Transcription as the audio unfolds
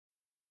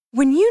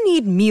When you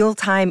need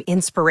mealtime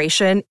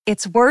inspiration,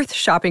 it's worth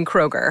shopping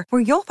Kroger,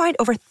 where you'll find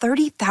over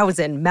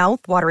 30,000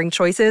 mouth-watering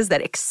choices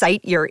that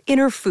excite your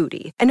inner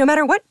foodie. And no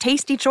matter what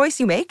tasty choice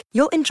you make,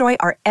 you'll enjoy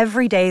our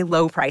everyday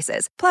low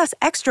prices, plus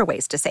extra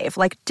ways to save,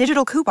 like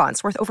digital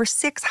coupons worth over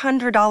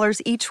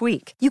 $600 each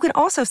week. You can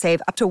also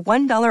save up to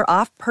 $1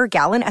 off per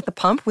gallon at the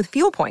pump with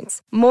fuel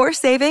points. More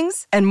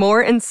savings and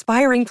more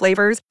inspiring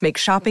flavors make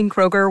shopping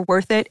Kroger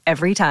worth it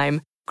every time.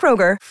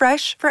 Kroger,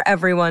 fresh for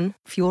everyone.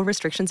 Fuel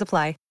restrictions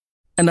apply.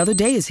 Another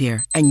day is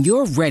here, and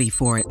you're ready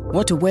for it.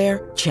 What to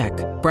wear? Check.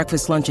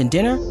 Breakfast, lunch, and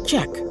dinner?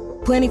 Check.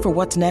 Planning for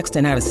what's next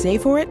and how to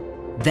save for it?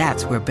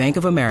 That's where Bank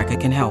of America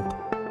can help.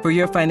 For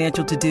your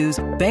financial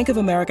to-dos, Bank of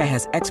America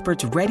has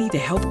experts ready to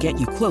help get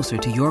you closer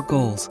to your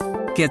goals.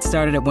 Get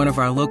started at one of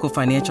our local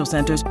financial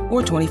centers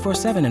or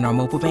 24/7 in our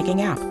mobile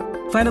banking app.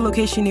 Find a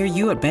location near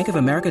you at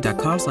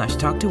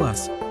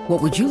bankofamerica.com/talktous.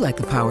 What would you like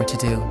the power to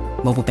do?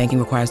 Mobile banking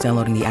requires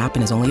downloading the app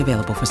and is only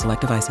available for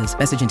select devices.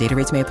 Message and data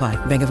rates may apply.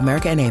 Bank of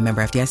America N.A.,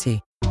 member FDIC.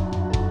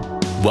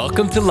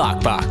 Welcome to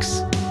Lockbox,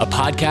 a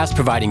podcast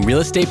providing real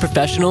estate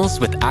professionals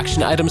with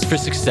action items for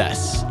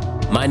success.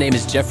 My name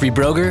is Jeffrey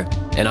Broger,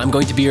 and I'm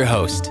going to be your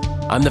host.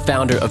 I'm the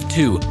founder of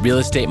two real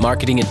estate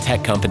marketing and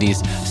tech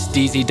companies,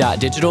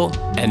 Steezy.digital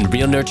and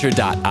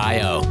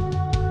RealNurture.io.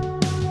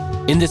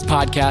 In this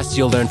podcast,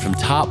 you'll learn from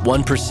top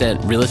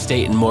 1% real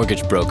estate and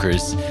mortgage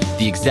brokers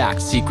the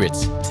exact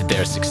secrets to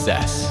their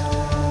success.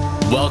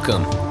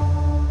 Welcome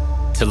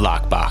to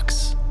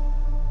Lockbox.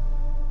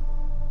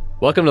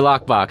 Welcome to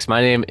Lockbox. My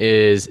name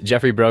is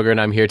Jeffrey Broger, and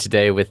I'm here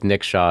today with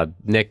Nick Shaw.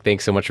 Nick,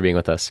 thanks so much for being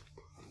with us.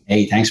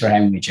 Hey, thanks for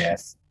having me,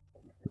 Jeff.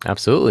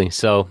 Absolutely.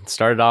 So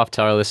start it off,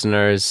 tell our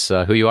listeners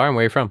who you are and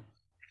where you're from.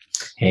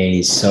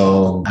 Hey,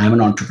 so I'm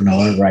an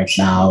entrepreneur right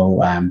now.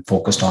 I'm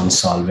focused on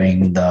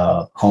solving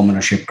the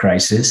homeownership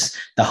crisis,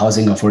 the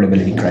housing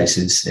affordability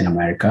crisis in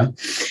America.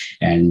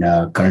 And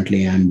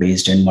currently I'm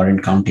based in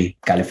Marin County,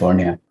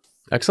 California.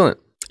 Excellent.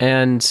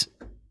 And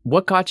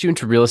what got you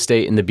into real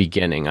estate in the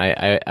beginning?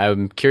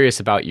 I'm curious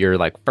about your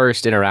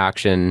first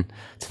interaction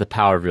to the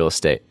power of real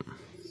estate.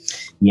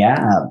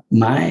 Yeah,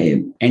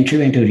 my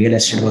entry into real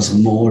estate was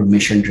more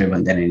mission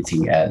driven than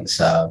anything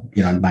else.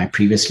 In my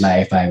previous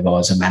life, I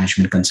was a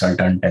management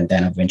consultant and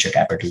then a venture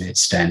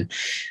capitalist. And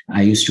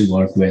I used to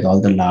work with all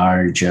the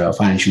large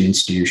financial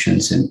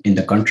institutions in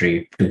the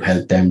country to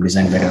help them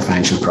design better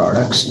financial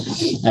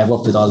products. I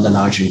worked with all the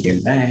large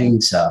retail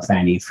banks,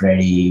 Fannie,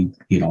 Freddie,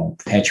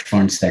 hedge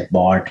funds that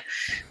bought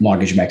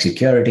mortgage-backed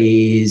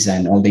securities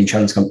and all the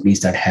insurance companies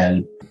that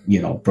help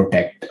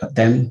protect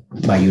them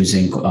by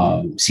using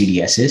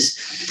CDSs.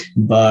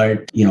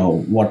 But,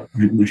 what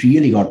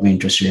really got me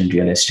interested in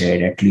real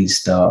estate, at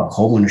least the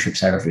homeownership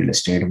side of real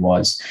estate,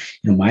 was,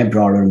 my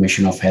broader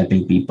mission of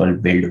helping people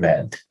build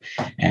wealth.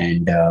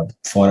 And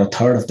for a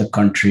third of the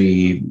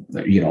country,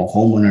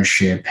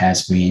 homeownership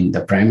has been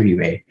the primary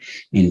way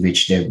in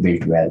which they've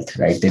built wealth,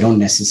 right? They don't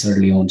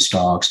necessarily own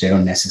stocks. They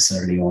don't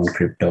necessarily own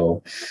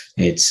crypto.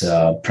 It's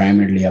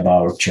primarily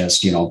about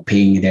just,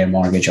 paying their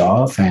mortgage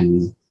off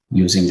and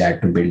using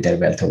that to build their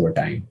wealth over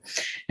time.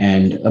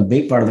 And a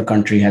big part of the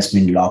country has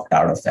been locked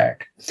out of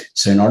that.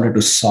 So in order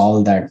to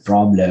solve that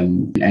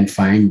problem and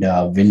find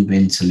a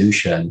win-win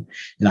solution,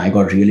 I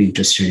got really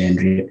interested in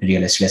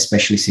real estate,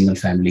 especially single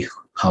family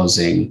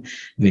housing,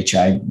 which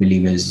I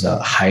believe is a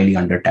highly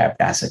undertapped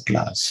asset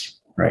class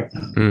right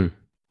now.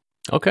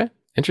 Okay,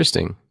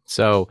 interesting.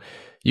 So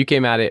you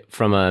came at it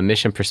from a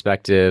mission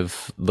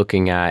perspective,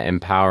 looking at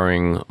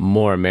empowering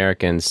more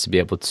Americans to be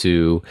able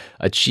to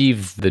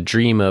achieve the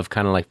dream of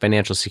kind of like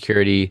financial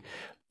security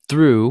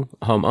through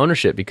home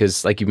ownership.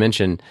 Because like you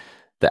mentioned,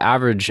 the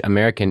average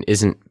American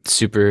isn't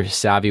super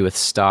savvy with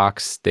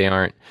stocks. They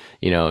aren't,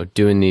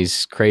 doing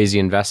these crazy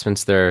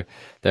investments. They're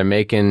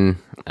making,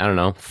 I don't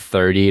know,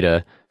 $30,000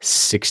 to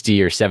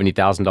 $60,000 or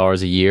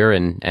 $70,000 a year,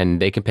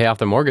 and they can pay off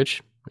their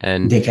mortgage.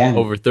 And they can.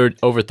 over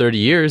 30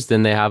 years,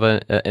 then they have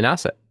an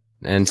asset.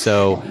 And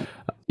so,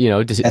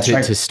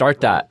 to start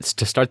that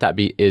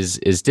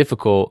is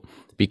difficult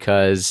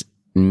because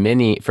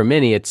for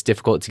many, it's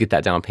difficult to get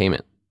that down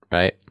payment,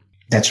 right?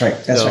 That's right.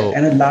 That's right.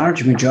 And a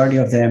large majority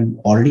of them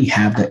already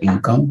have the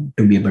income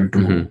to be able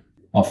to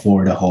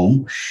afford a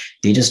home.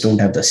 They just don't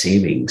have the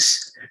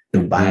savings to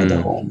buy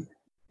the home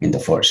in the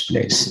first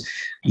place.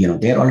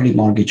 They're already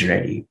mortgage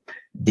ready.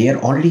 They're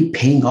already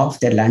paying off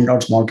their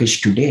landlord's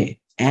mortgage today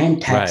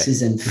and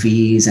taxes and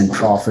fees and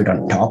profit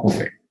on top of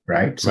it.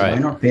 Right. So why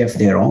not pay off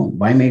their own?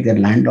 Why make their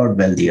landlord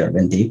wealthier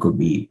when they could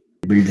build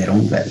their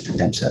own wealth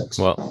themselves?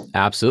 Well,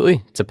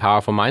 absolutely. It's a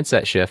powerful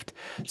mindset shift.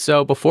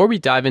 So before we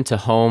dive into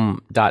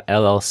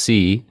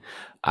Home.llc,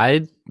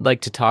 I'd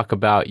like to talk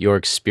about your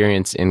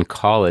experience in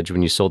college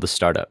when you sold the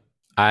startup.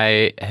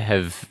 I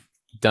have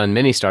done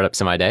many startups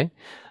in my day,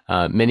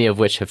 many of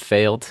which have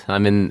failed.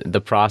 I'm in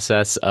the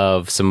process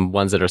of some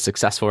ones that are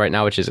successful right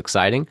now, which is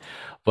exciting.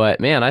 But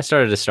man, I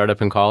started a startup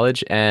in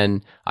college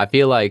and I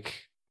feel like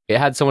it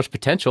had so much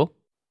potential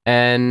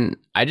and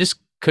I just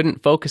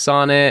couldn't focus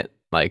on it.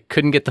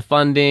 Couldn't get the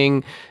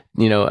funding.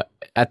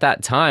 At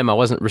that time, I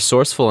wasn't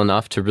resourceful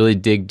enough to really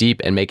dig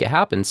deep and make it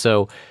happen.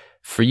 So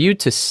for you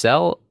to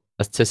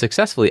to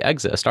successfully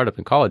exit a startup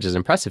in college is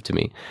impressive to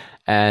me.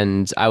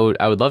 And I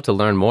would love to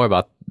learn more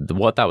about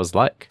what that was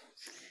like.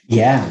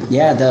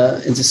 Yeah.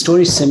 The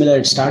story is similar.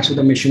 It starts with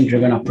a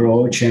mission-driven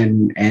approach,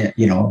 and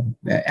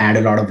add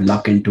a lot of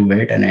luck into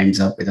it, and ends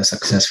up with a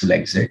successful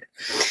exit.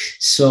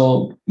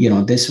 So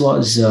this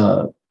was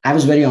I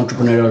was very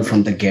entrepreneurial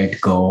from the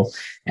get-go,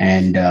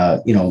 and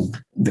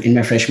in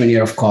my freshman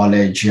year of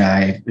college,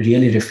 I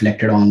really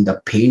reflected on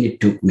the pain it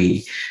took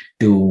me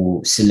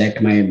to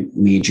select my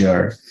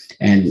major,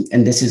 and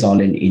this is all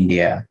in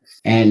India.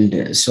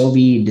 And so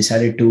we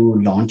decided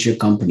to launch a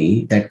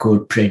company that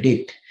could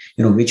predict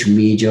which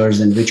majors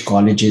and which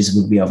colleges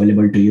would be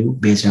available to you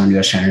based on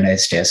your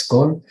standardized test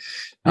score.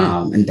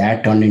 And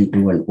that turned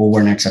into an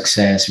overnight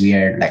success. We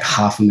had like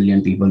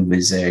 500,000 people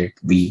visit.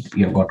 We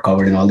got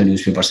covered in all the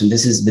newspapers, and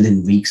this is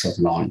within weeks of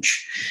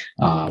launch.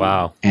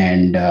 Wow!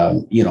 And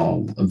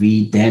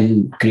we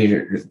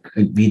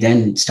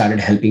then started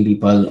helping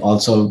people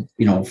also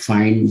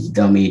find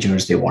the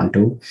majors they want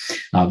to.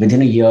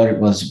 Within a year, it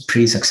was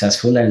pretty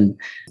successful, and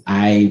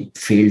I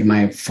failed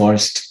my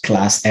first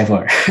class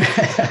ever.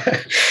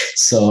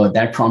 So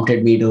that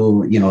prompted me to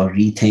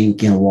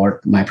rethink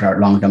what my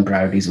long-term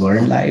priorities were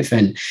in life,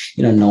 and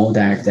know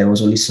that there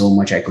was only so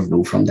much I could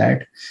do from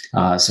that.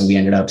 So we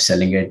ended up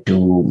selling it to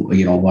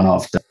one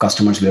of the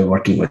customers we were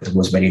working with who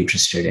was very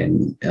interested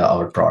in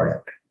our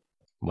product.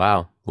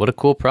 Wow, what a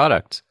cool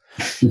product.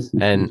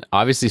 And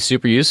obviously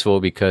super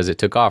useful because it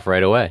took off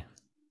right away.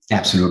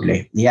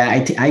 Absolutely.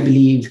 Yeah, I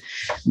believe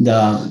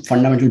the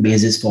fundamental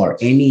basis for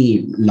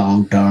any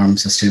long-term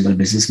sustainable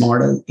business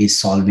model is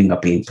solving a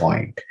pain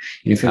point.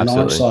 And if you're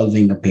not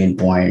solving a pain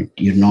point,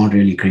 you're not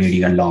really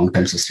creating a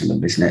long-term sustainable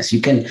business.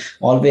 You can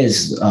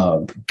always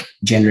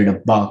generate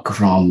a buck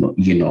from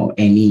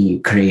any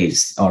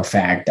craze or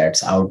fad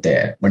that's out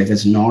there, but if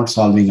it's not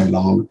solving a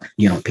long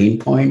pain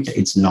point,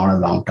 it's not a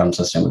long-term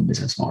sustainable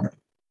business model.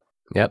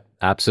 Yep,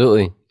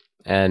 absolutely.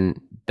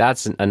 And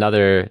that's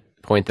another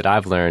point that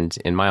I've learned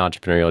in my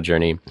entrepreneurial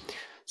journey.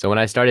 So when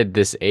I started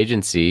this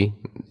agency,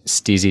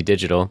 Steezy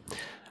Digital,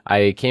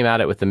 I came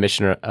at it with the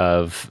mission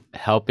of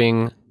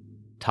helping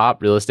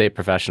top real estate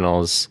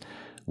professionals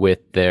with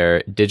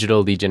their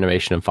digital lead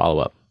generation and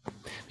follow-up.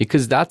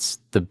 Because that's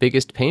the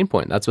biggest pain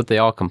point. That's what they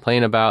all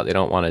complain about. They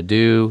don't want to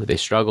do, they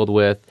struggled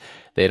with.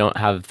 They don't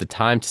have the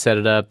time to set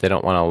it up. They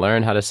don't want to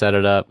learn how to set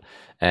it up.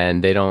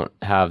 And they don't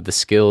have the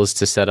skills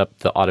to set up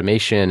the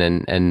automation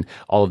and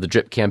all of the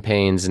drip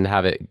campaigns and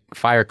have it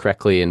fire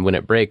correctly. And when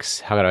it breaks,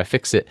 how do I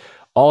fix it?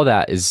 All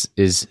that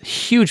is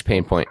huge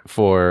pain point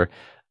for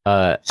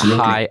a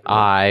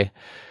high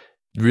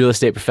real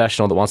estate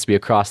professional that wants to be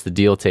across the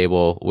deal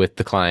table with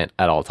the client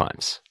at all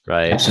times,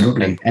 right?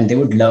 Absolutely. And they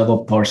would love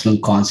a personal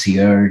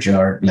concierge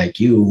or like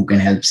you who can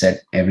help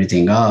set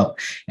everything up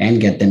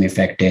and get them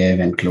effective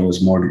and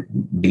close more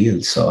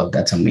deals. So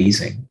that's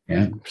amazing.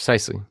 Yeah,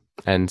 precisely.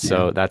 And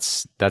so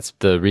that's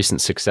the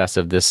recent success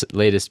of this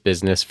latest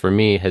business for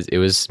me. It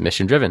was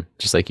mission driven,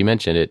 just like you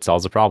mentioned. It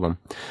solves a problem.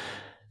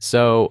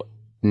 So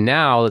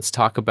now let's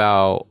talk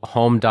about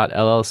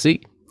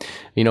Home.llc.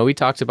 We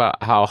talked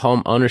about how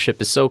home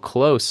ownership is so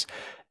close,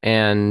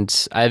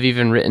 and I've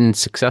even written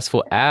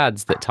successful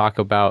ads that talk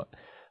about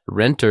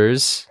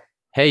renters.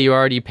 Hey, you're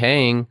already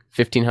paying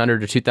 $1,500 or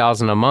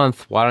 $2,000 a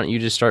month. Why don't you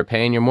just start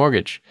paying your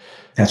mortgage?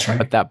 That's right.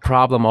 But that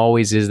problem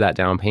always is that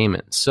down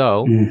payment.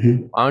 So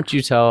why don't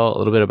you tell a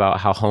little bit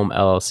about how Home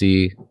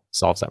LLC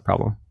solves that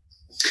problem?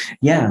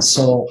 Yeah.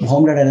 So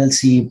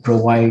Home.llc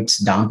provides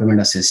down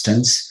payment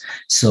assistance.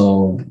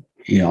 So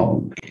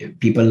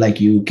people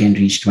like you can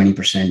reach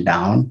 20%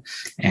 down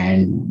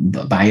and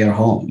buy your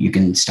home. You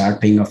can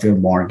start paying off your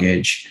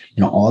mortgage.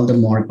 All the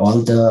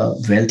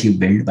wealth you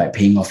build by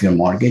paying off your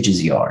mortgage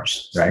is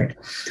yours, right?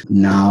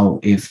 Now,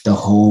 if the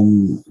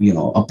home,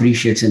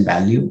 appreciates in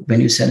value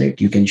when you sell it,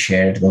 you can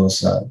share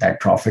that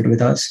profit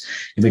with us.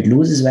 If it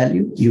loses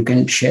value, you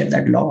can share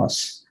that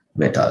loss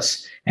with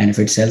us. And if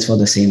it sells for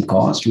the same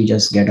cost, we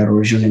just get our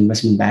original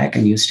investment back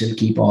and you still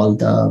keep all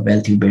the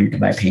wealth you built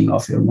by paying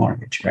off your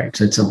mortgage, right?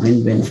 So it's a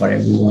win-win for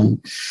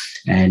everyone.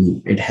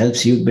 And it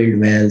helps you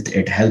build wealth.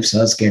 It helps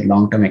us get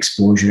long-term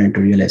exposure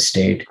into real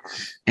estate.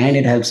 And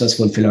it helps us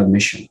fulfill our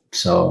mission.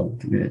 So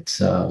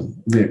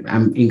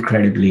I'm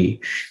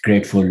incredibly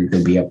grateful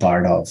to be a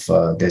part of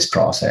this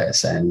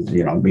process and,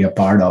 be a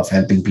part of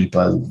helping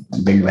people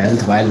build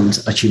wealth while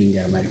achieving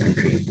their American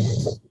dream.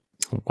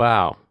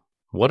 Wow.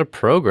 What a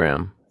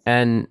program.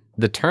 And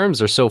the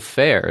terms are so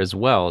fair as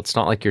well. It's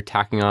not like you're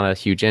tacking on a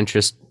huge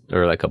interest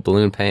or like a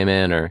balloon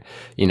payment or,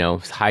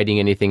 hiding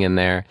anything in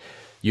there.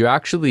 You're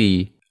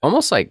actually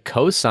almost like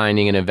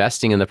co-signing and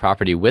investing in the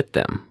property with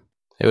them.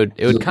 It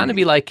would kind of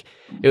be like,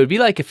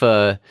 if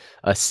a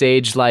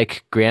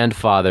sage-like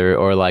grandfather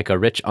or like a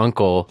rich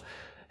uncle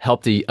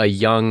helped a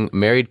young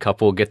married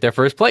couple get their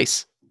first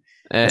place.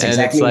 That's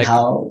exactly it's like,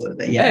 how.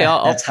 Yeah, hey,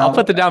 I'll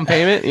put the down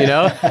payment.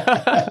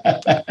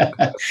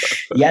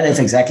 Yeah, that's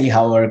exactly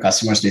how our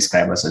customers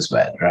describe us as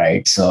well,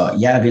 right? So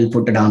yeah, we'll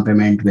put a down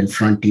payment, we'll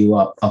front you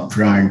up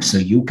front so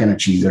you can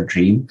achieve your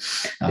dream,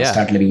 Yeah.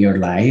 start living your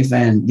life,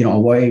 and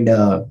avoid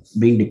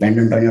being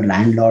dependent on your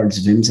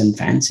landlord's whims and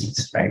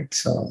fancies, right?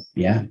 So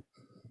yeah.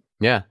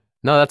 Yeah.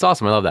 No, that's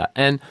awesome. I love that.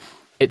 And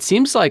it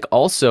seems like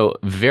also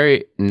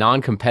very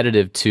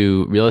non-competitive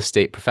to real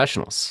estate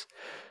professionals,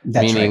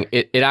 That's meaning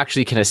right. it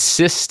actually can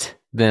assist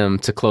them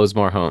to close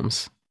more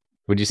homes.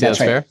 Would you say that's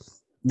Right. fair?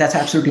 That's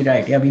absolutely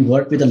right. Yeah, we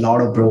work with a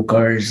lot of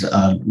brokers,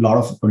 a lot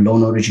of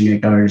loan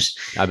originators.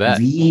 I bet.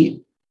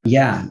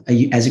 Yeah,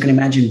 as you can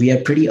imagine, we are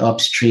pretty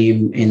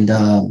upstream in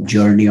the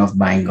journey of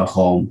buying a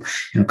home.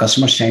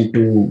 Customers tend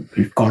to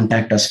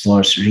contact us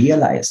first,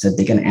 realize that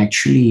they can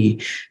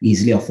actually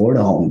easily afford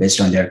a home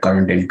based on their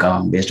current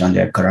income, based on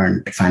their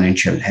current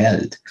financial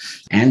health,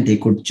 and they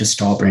could just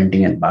stop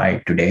renting and buy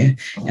it today.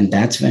 And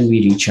that's when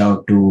we reach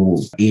out to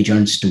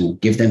agents to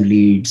give them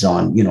leads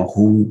on,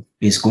 who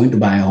is going to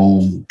buy a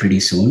home pretty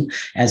soon,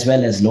 as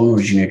well as loan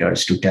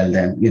originators to tell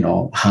them,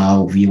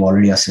 how we've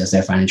already assessed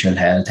their financial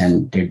health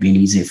and they'd be an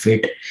easy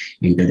fit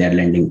into their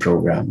lending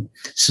program.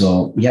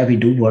 So yeah, we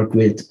do work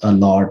with a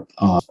lot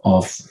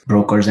of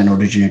brokers and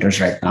originators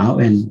right now.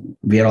 And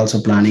we are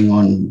also planning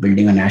on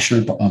building a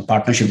national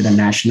partnership with a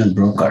national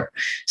broker.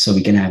 So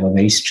we can have a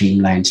very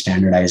streamlined,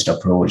 standardized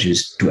approach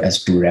as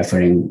to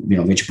referring,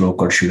 which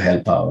broker should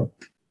help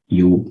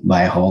you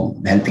buy a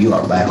home, help you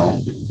out buy a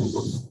home.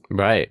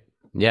 Right.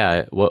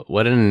 Yeah.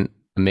 What an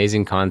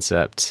amazing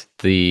concept.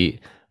 The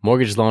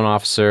mortgage loan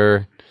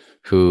officer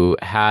who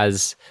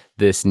has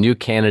this new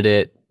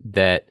candidate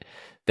that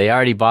they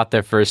already bought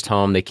their first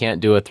home. They can't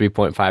do a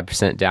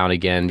 3.5% down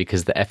again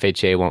because the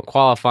FHA won't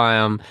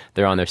qualify them.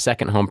 They're on their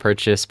second home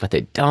purchase, but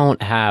they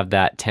don't have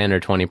that 10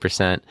 or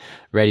 20%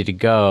 ready to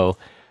go.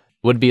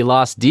 Would be a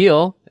lost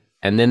deal.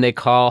 And then they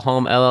call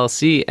Home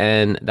LLC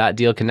and that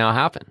deal can now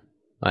happen.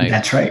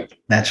 That's right.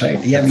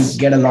 Yeah, we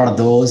get a lot of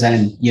those,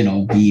 and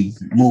we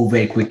move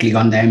very quickly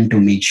on them to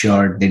make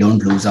sure they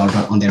don't lose out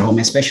on their home,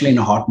 especially in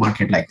a hot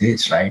market like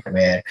this, right?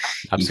 Where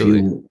Absolutely.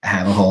 If you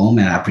have a home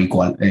and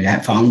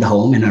have found a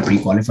home and are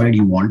pre-qualified,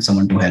 you want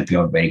someone to help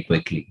you out very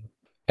quickly.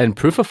 And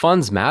proof of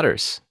funds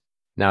matters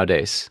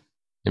nowadays.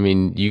 I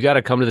mean, you got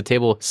to come to the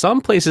table.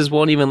 Some places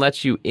won't even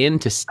let you in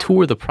to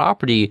tour the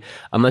property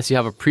unless you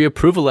have a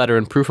pre-approval letter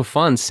and proof of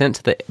funds sent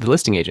to the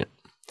listing agent.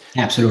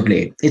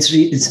 Absolutely.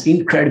 It's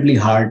incredibly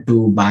hard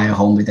to buy a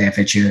home with a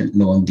FHA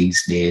loan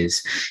these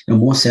days.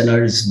 Most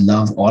sellers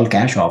love all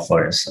cash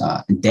offers.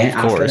 Then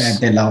after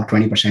that, they love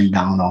 20%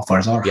 down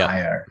offers or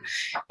higher.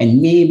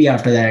 And maybe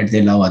after that,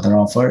 they love other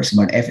offers.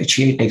 But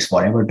FHA takes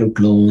forever to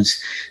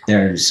close.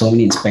 There are so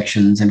many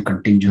inspections and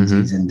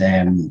contingencies in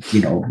them.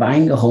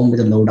 Buying a home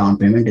with a low down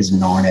payment is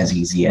not as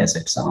easy as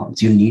it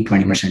sounds. You need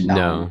 20%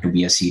 down to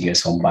be a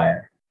serious home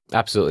buyer.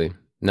 Absolutely.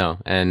 No.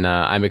 And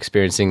I'm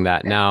experiencing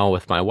that now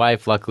with my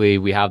wife. Luckily,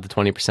 we have the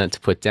 20%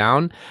 to put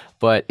down,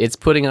 but it's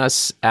putting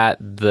us at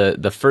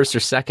the first or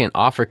second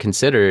offer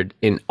considered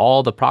in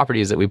all the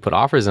properties that we put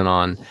offers in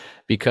on,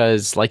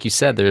 because like you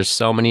said, there's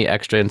so many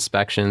extra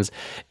inspections.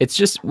 It's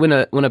just when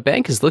a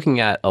bank is looking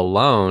at a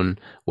loan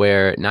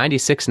where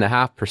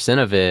 96.5%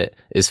 of it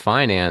is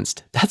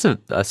financed, that's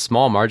a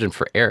small margin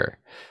for error.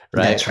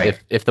 Right. That's right.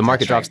 If the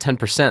market drops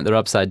 10%, they're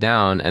upside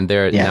down and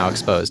they're now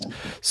exposed.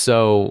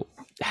 So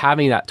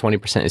having that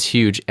 20% is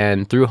huge.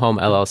 And through Home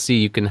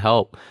LLC, you can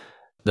help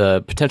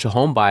the potential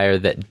home buyer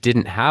that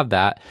didn't have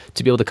that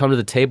to be able to come to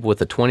the table with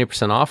a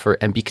 20% offer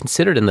and be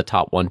considered in the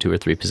top 1, 2, or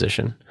 3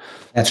 position.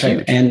 That's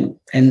right. And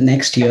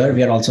next year,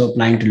 we are also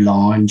planning to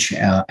launch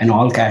an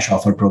all cash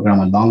offer program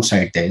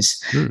alongside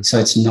this. So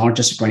it's not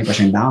just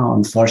 20%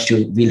 down. First,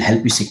 we'll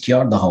help you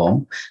secure the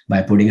home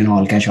by putting an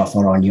all cash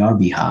offer on your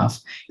behalf.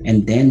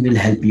 And then we'll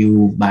help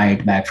you buy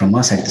it back from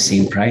us at the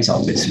same price,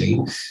 obviously,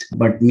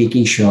 but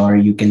making sure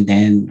you can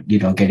then,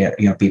 get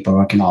your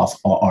paperwork in off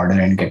or order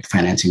and get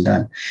financing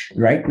done.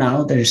 Right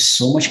now, there's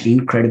so much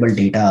incredible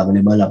data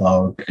available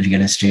about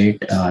real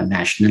estate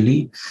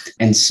nationally,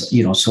 and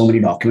so many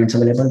documents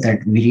available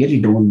that we really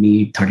don't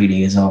need 30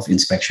 days of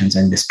inspections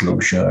and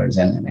disclosures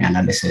and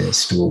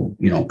analysis to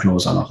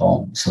close on a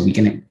home. So we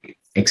can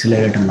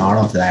accelerate a lot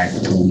of that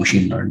through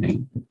machine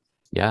learning.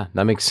 Yeah,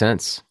 that makes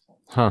sense.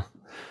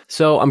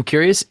 So I'm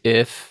curious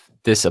if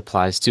this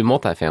applies to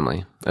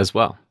multifamily as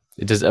well.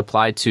 Does it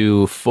apply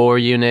to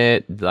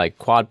 4-unit, like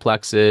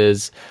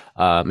quadplexes,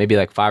 maybe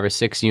like 5 or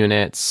 6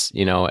 units?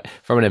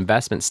 From an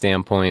investment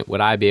standpoint,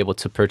 would I be able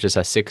to purchase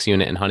a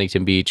 6-unit in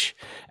Huntington Beach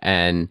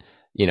and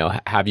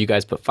have you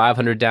guys put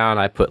 500 down,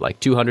 I put like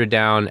 200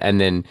 down, and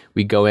then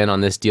we go in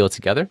on this deal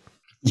together?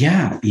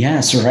 Yeah, yeah.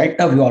 So right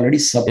now we already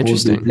support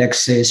Interesting.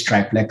 duplexes,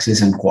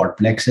 triplexes, and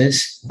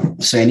quadplexes.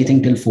 So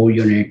anything till 4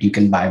 unit you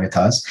can buy with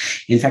us.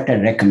 In fact, I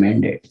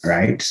recommend it,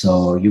 right?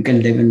 So you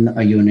can live in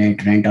a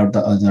unit, rent out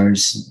the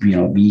others,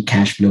 be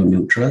cash flow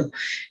neutral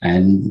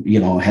and,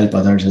 help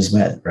others as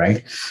well,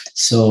 right?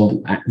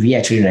 So we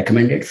actually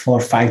recommend it for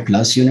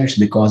 5+ units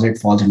because it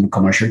falls into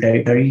commercial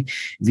territory.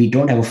 We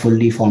don't have a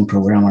fully formed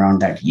program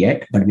around that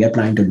yet, but we are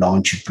planning to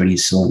launch it pretty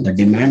soon. The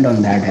demand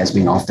on that has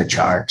been off the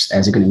charts.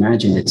 As you can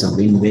imagine, it's a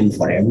win-win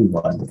for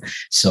everyone.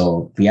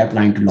 So we are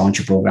planning to launch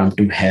a program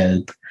to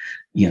help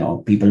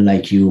people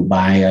like you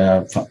buy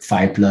a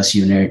 5+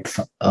 unit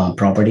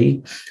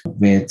property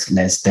with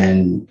less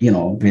than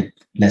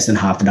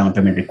half the down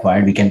payment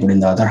required. We can put in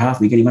the other half.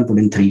 We can even put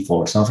in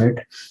 3/4 of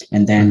it,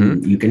 and Hmm.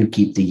 then you can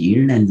keep the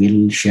yield, and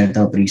we'll share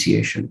the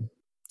appreciation.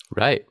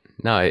 Right.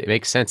 No, it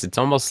makes sense. It's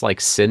almost like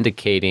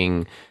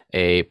syndicating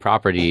a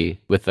property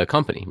with a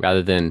company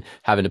rather than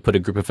having to put a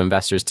group of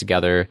investors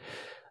together.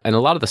 And a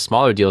lot of the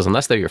smaller deals,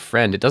 unless they're your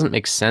friend, it doesn't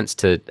make sense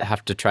to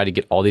have to try to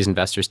get all these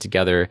investors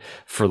together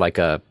for like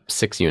a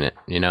 6 unit,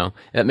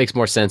 It makes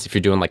more sense if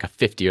you're doing like a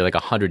 50 or like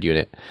 100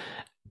 unit.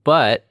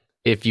 But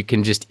if you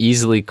can just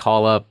easily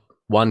call up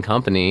one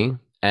company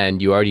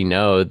and you already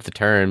know the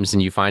terms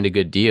and you find a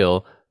good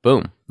deal,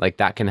 boom, like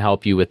that can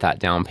help you with that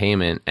down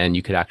payment and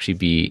you could actually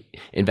be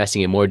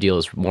investing in more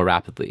deals more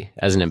rapidly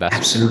as an investor.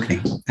 Absolutely,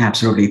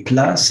 absolutely.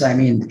 Plus, I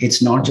mean, it's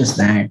not just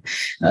that.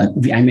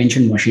 I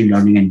mentioned machine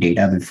learning and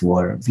data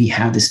before. We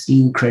have this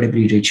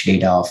incredibly rich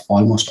data of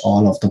almost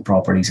all of the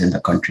properties in the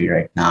country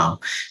right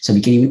now. So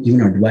we can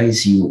even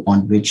advise you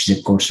on which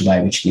zip codes to buy,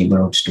 which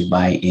neighborhoods to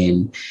buy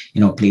in,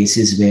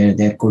 places where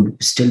there could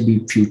still be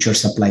future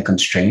supply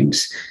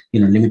constraints,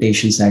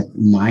 limitations that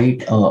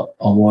might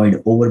avoid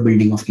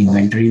overbuilding of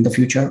inventory in the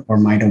future or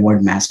might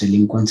avoid mass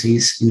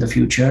delinquencies in the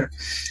future.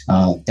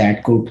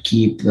 That could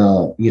keep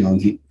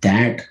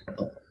that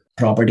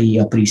property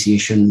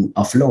appreciation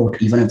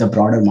afloat, even if the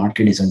broader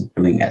market isn't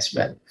doing as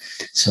well.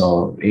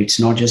 So it's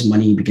not just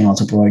money. We can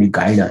also provide you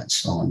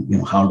guidance on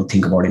how to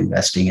think about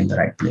investing in the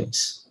right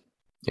place.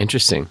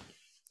 Interesting.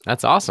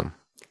 That's awesome.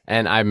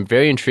 And I'm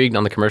very intrigued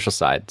on the commercial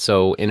side.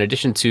 So, in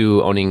addition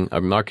to owning a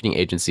marketing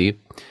agency,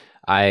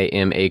 I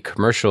am a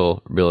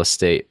commercial real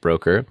estate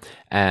broker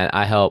and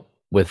I help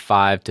with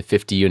 5 to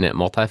 50 unit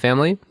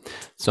multifamily.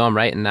 So, I'm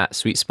right in that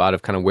sweet spot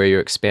of kind of where you're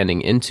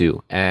expanding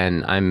into.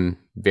 And I'm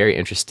very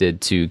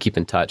interested to keep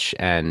in touch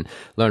and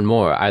learn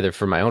more, either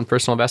for my own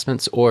personal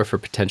investments or for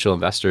potential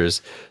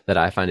investors that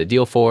I find a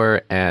deal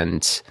for.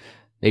 And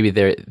maybe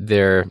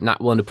they're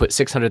not willing to put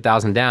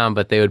 600,000 down,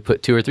 but they would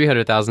put 2 or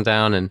 300,000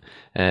 down,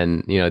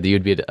 and you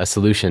would be a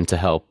solution to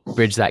help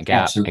bridge that gap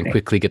and Absolutely.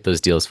 quickly get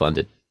those deals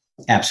funded.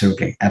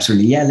 Absolutely.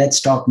 Absolutely. Yeah,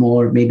 let's talk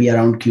more maybe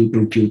around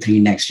Q2,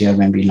 Q3 next year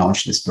when we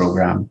launch this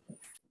program.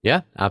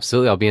 Yeah,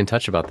 absolutely. I'll be in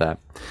touch about that.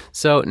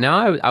 So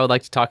now I would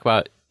like to talk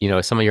about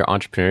some of your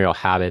entrepreneurial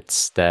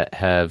habits that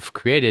have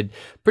created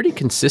pretty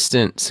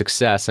consistent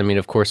success. I mean,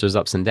 of course, there's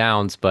ups and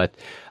downs, but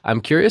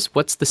I'm curious,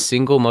 what's the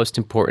single most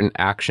important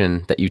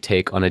action that you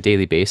take on a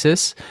daily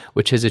basis,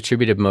 which has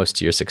attributed most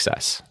to your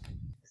success?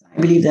 I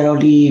believe there are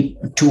only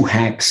two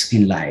hacks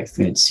in life.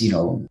 It's,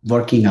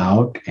 working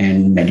out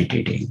and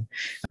meditating.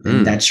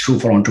 And Mm, that's true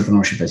for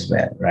entrepreneurship as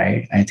well,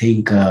 right? I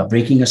think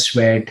breaking a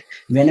sweat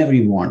whenever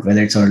you want,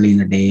 whether it's early in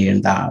the day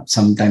and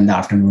sometime in the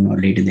afternoon or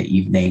late in the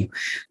evening,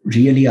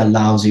 really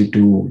allows you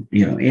to,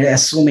 it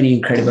has so many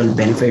incredible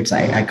benefits.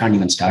 I can't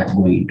even start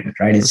going into it,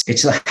 right?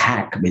 It's a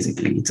hack,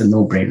 basically. It's a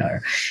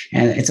no-brainer.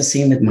 And it's the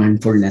same with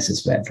mindfulness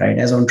as well, right?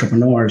 As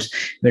entrepreneurs,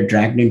 we're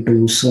dragged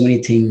into so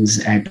many things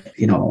at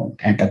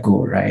a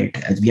go, right?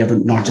 We have to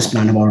not just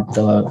plan about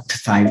the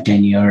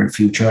 5-10 year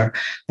future,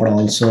 but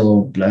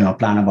also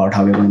plan about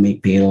how we're going to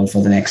make payroll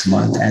for the next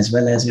month, as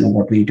well as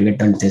what we need to get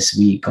done this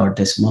week or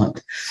this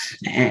month,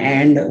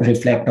 and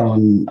reflect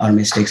on our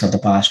mistakes of the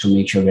past to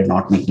make sure we're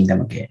not making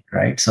them again,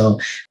 right? So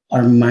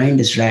our mind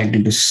is dragged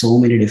into so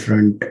many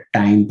different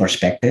time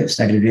perspectives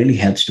that it really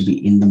helps to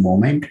be in the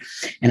moment.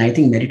 And I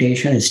think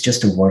meditation is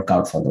just a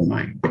workout for the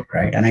mind,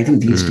 right? And I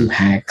think these two mm,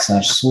 hacks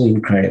are so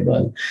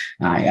incredible.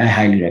 I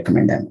highly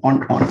recommend them.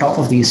 On top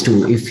of these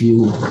two, if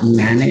you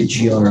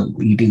manage your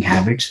eating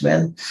habits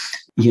well,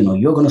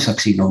 you're going to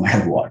succeed no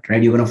matter what,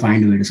 right? You're going to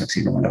find a way to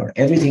succeed no matter what.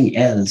 Everything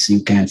else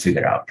you can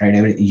figure out,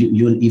 right?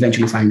 You'll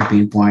eventually find a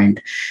pain point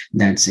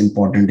that's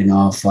important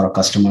enough for a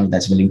customer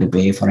that's willing to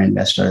pay, for an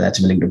investor that's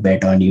willing to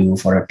bet on you,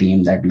 for a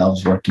team that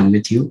loves working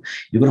with you.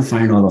 You're going to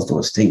find all of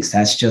those things.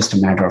 That's just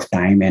a matter of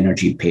time,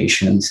 energy,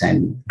 patience,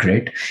 and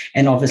grit,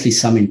 and obviously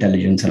some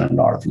intelligence and a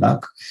lot of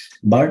luck.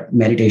 But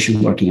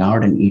meditation, working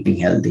out, and eating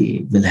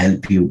healthy will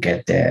help you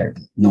get there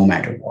no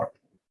matter what.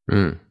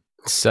 mm.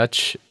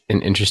 Such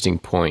an interesting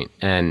point,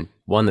 and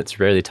one that's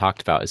rarely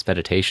talked about is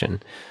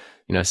meditation.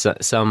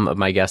 Some of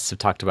my guests have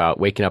talked about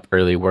waking up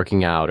early,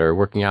 working out, or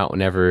working out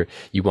whenever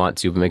you want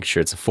to, but making sure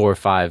it's a 4 or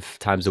 5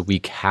 times a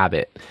week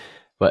habit.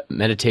 But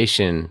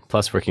meditation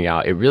plus working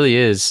out, it really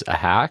is a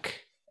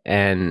hack.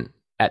 And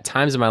at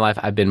times in my life,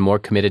 I've been more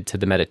committed to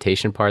the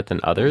meditation part than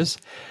others.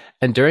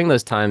 And during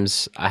those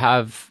times, I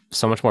have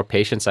so much more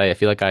patience. I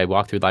feel like I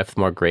walk through life with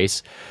more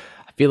grace.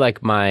 I feel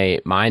like my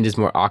mind is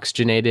more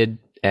oxygenated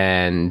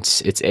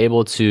and it's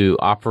able to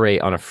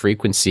operate on a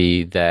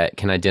frequency that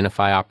can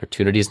identify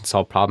opportunities and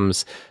solve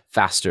problems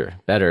faster,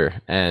 better.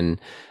 And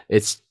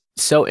it's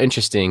so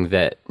interesting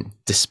that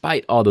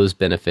despite all those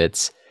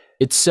benefits,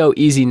 it's so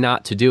easy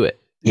not to do it.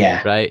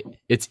 Yeah. Right?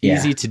 It's Yeah.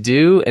 easy to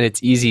do and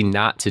it's easy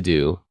not to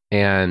do.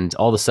 And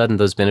all of a sudden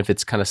those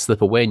benefits kind of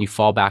slip away and you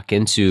fall back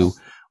into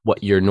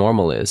what your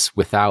normal is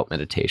without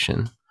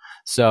meditation.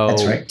 So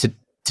That's right.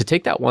 to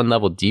take that one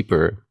level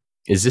deeper,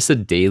 is this a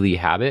daily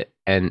habit?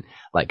 And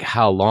like,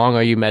 how long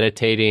are you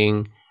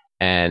meditating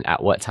and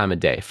at what time of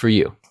day for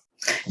you?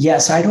 Yeah,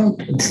 so I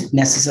don't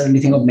necessarily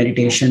think of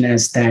meditation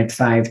as that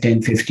 5,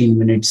 10,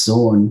 15-minute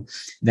zone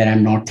where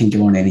I'm not thinking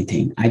about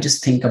anything. I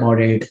just think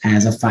about it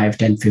as a 5,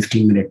 10,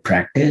 15-minute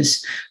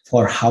practice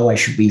for how I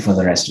should be for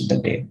the rest of the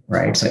day,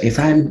 right? So if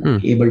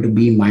I'm able to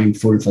be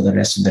mindful for the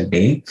rest of the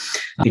day,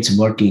 it's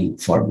working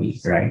for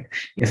me, right?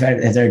 If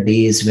there are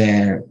days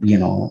where,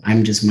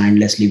 I'm just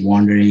mindlessly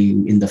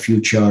wandering in the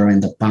future or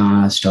in the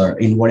past or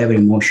in whatever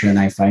emotion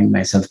I find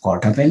myself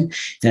caught up in,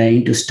 then I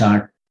need to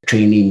start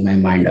training my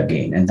mind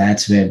again. And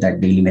that's where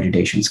that daily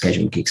meditation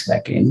schedule kicks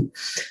back in.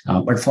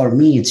 But for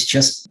me, it's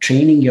just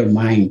training your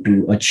mind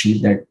to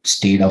achieve that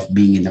state of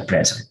being in the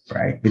present,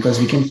 right? Because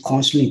we can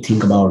constantly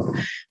think about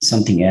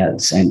something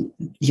else. And,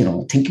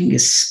 thinking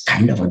is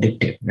kind of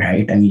addictive,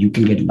 right? I mean, you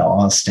can get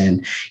lost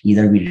and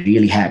either be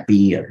really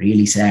happy or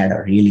really sad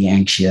or really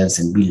anxious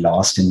and be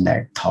lost in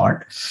that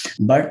thought.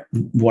 But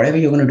whatever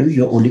you're going to do,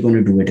 you're only going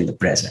to do it in the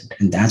present.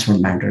 And that's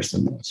what matters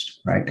the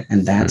most, right?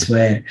 And that's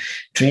where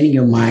training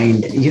your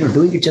mind,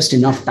 doing it just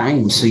enough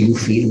times so you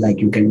feel like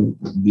you can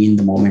be in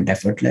the moment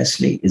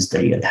effortlessly is the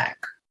real hack.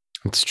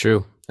 It's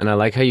true. And I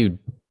like how you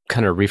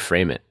kind of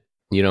reframe it.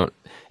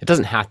 It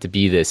doesn't have to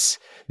be this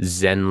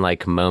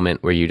Zen-like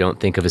moment where you don't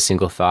think of a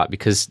single thought,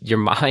 because your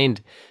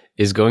mind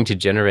is going to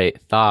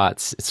generate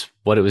thoughts. It's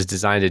what it was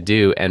designed to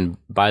do. And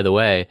by the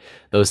way,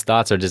 those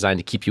thoughts are designed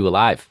to keep you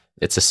alive.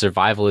 It's a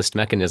survivalist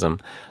mechanism.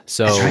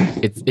 So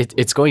right.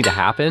 it's going to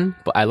happen.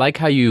 But I like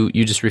how you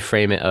just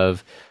reframe it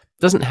of,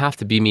 doesn't have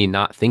to be me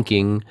not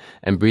thinking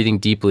and breathing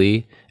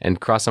deeply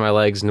and crossing my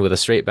legs and with a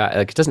straight back.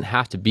 Like, it doesn't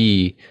have to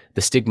be the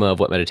stigma of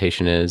what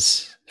meditation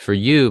is. For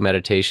you,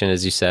 meditation,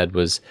 as you said,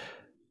 was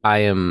I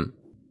am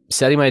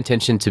setting my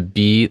intention to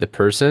be the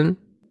person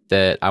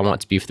that I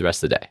want to be for the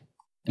rest of the day,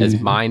 as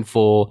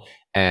mindful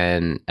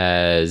and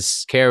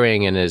as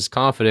caring and as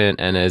confident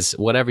and as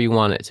whatever you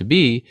want it to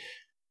be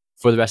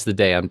for the rest of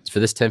the day. For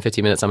this 10,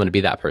 15 minutes, I'm going to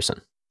be that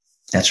person.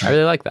 That's right. I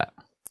really like that.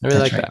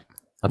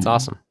 That's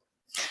awesome.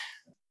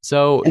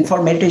 So, and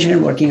for meditation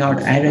and working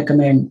out, I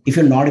recommend, if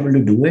you're not able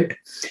to do it,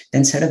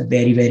 then set a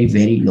very, very,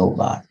 very low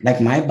bar. Like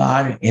my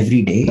bar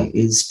every day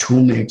is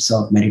 2 minutes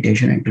of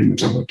meditation and 2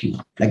 minutes of working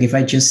out. Like if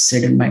I just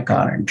sit in my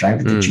car and drive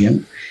to the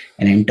gym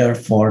and enter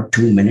for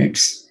 2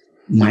 minutes,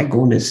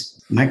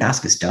 my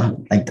task is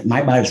done. Like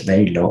my bar is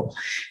very low.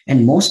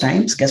 And most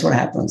times, guess what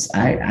happens?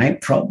 I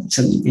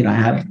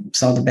have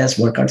some of the best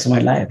workouts of my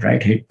life,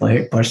 right? Hit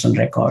personal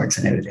records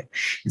and everything.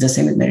 It's the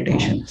same with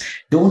meditation.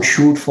 Don't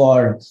shoot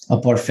for a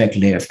perfect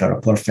lift or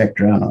a perfect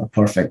run or a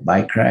perfect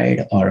bike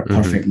ride or a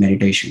perfect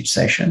meditation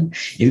session.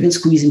 If you can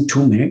squeeze in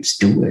 2 minutes,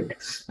 do it.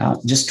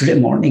 Just today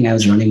morning, I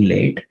was running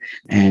late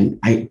and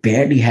I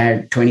barely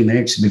had 20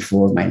 minutes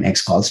before my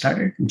next call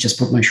started. Just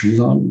put my shoes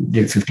on,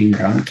 did 15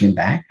 run, came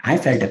back. I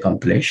felt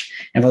accomplished.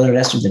 And for the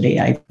rest of the day,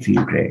 I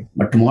feel great.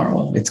 But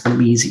tomorrow, it's going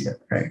to be easier,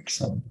 right?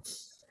 So,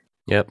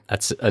 yep,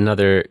 that's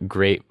another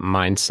great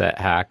mindset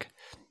hack.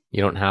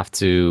 You don't have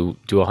to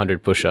do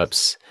 100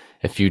 push-ups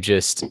if you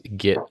just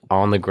get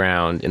on the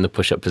ground in the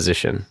push-up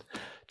position.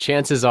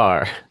 Chances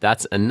are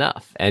that's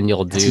enough, and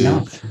you'll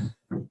do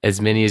as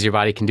many as your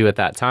body can do at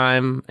that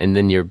time, and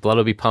then your blood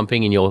will be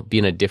pumping, and you'll be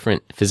in a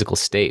different physical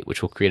state,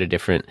 which will create a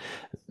different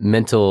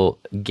mental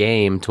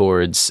game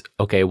towards,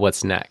 okay,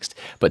 what's next?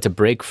 But to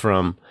break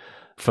from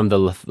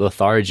the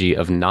lethargy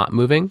of not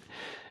moving,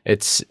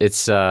 it's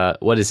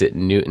what is it?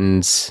 One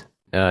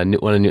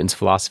of Newton's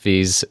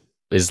philosophies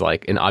is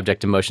like an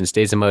object in motion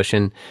stays in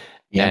motion.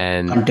 Yeah,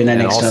 and until an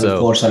external also,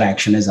 force or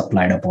action is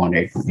applied upon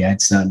it. Yeah,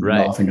 it's a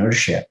law of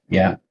inertia.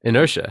 Yeah,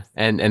 inertia,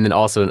 and then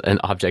also an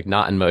object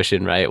not in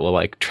motion, right, will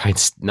like try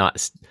and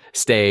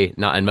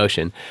not in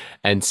motion.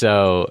 And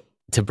so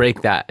to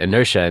break that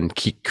inertia and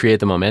create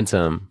the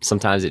momentum,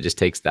 sometimes it just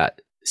takes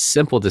that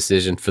simple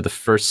decision for the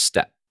first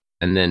step,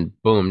 and then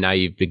boom, now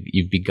you've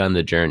begun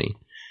the journey.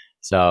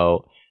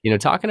 So,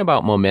 talking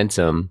about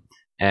momentum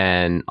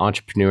and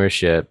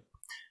entrepreneurship,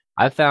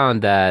 I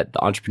found that the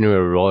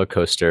entrepreneurial roller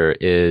coaster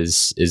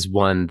is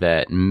one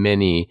that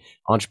many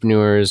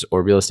entrepreneurs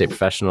or real estate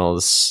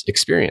professionals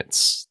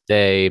experience.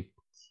 They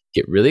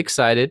get really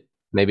excited.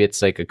 Maybe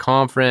it's like a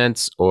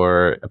conference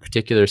or a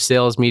particular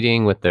sales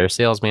meeting with their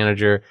sales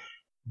manager.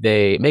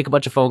 They make a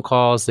bunch of phone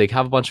calls, they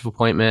have a bunch of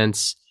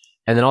appointments,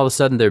 and then all of a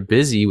sudden they're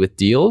busy with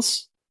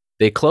deals.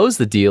 They close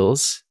the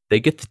deals, they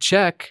get the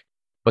check,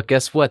 but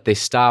guess what? They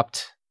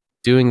stopped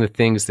doing the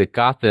things that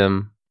got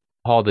them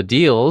all the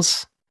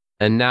deals.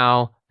 and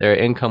now their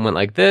income went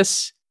like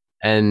this,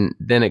 and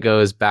then it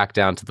goes back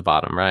down to the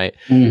bottom, right?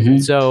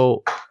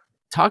 So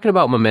talking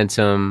about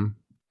momentum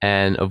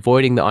and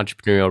avoiding the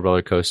entrepreneurial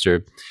roller coaster,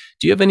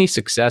 do you have any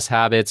success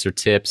habits or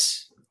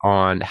tips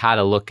on how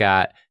to look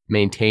at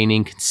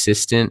maintaining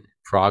consistent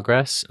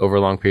progress over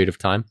a long period of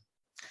time?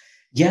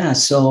 Yeah,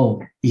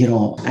 so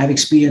I've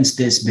experienced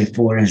this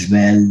before as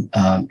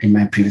well in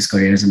my previous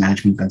career as a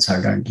management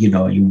consultant. You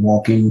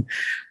walk in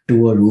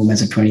to a room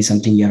as a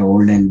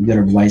 20-something-year-old and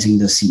you're advising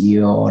the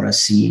CEO or a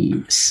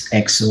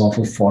CXO of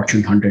a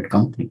Fortune 100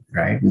 company,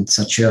 right? And it's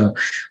such a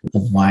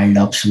wild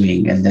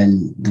upswing. And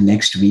then the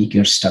next week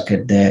you're stuck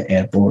at the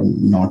airport,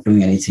 not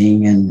doing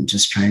anything and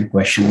just trying to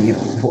question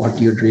what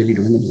you're really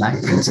doing in life.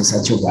 It's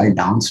such a wild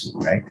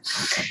downswing, right?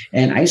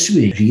 And I used to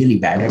be really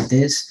bad at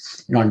this.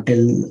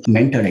 Until a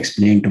mentor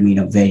explained to me in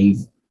a very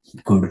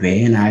good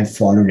way, and I've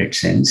followed it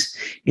since.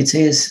 It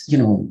says,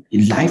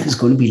 life is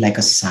going to be like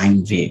a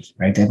sine wave,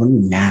 right? There are going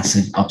to be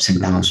massive ups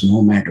and downs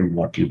no matter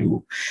what you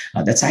do.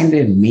 That sine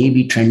wave may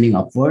be trending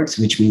upwards,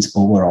 which means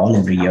overall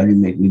every year you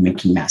may be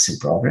making massive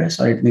progress,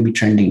 or it may be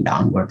trending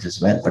downwards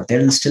as well, but there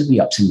will still be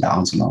ups and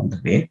downs along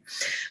the way.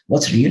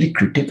 What's really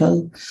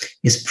critical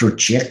is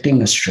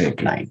projecting a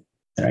straight line,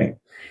 right?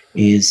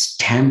 Is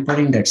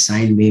tampering that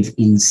sine wave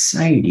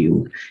inside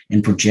you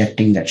and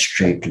projecting that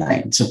straight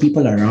line. So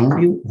people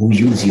around you who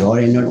use your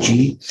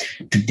energy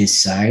to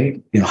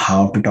decide,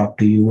 how to talk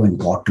to you and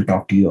what to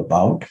talk to you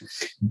about,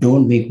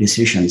 don't make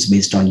decisions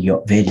based on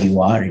where you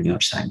are in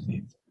your sine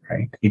wave,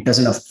 right? It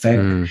doesn't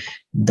affect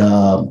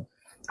the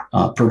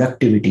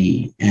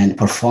productivity and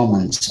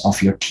performance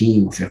of your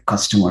team, of your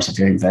customers, of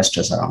your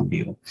investors around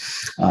you.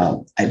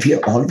 We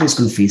are always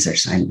going to face that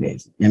sine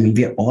wave. I mean,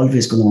 we are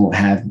always going to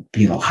have,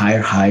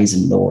 higher highs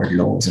and lower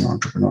lows in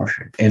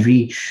entrepreneurship.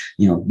 Every,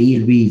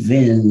 deal we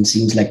win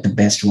seems like the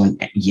best one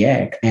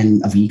yet.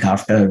 And a week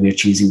after we're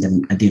chasing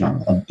them,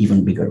 an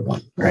even bigger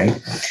one, right?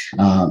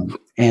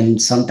 And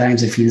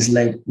sometimes it feels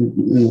like,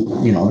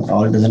 it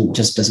all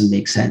doesn't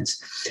make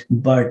sense.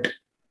 But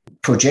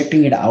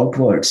projecting it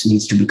outwards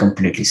needs to be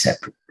completely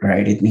separate,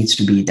 right? It needs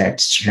to be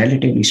that's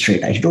relatively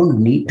straight. I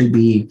don't need to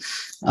be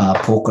a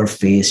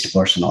poker-faced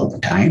person all the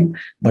time,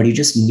 but you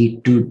just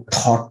need to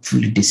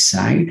thoughtfully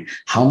decide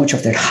how much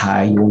of that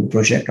high you want to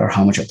project or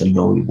how much of the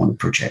low you want to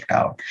project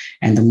out.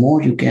 And the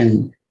more you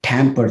can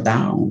tamper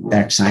down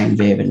that sine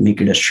wave and make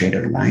it a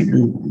straighter line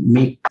and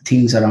make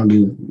things around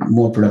you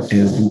more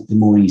productive,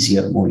 more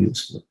easier, more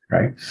useful,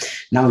 right?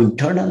 Now,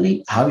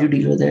 internally, how you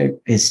deal with it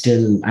is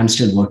I'm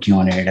still working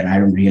on it and I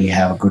don't really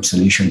have a good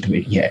solution to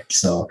it yet.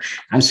 So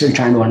I'm still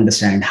trying to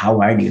understand how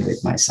I deal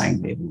with my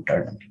sine wave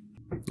internally.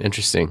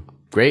 Interesting.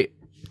 Great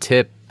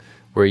tip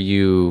where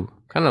you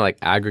kind of like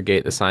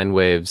aggregate the sine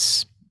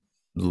waves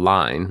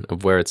line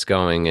of where it's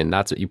going and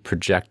that's what you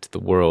project to the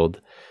world.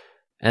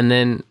 And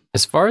then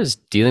as far as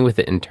dealing with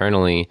it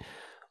internally,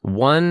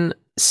 one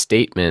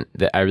statement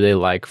that I really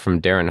like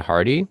from Darren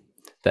Hardy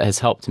that has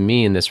helped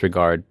me in this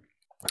regard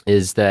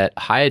is that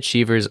high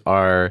achievers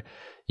are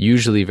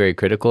usually very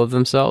critical of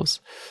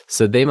themselves.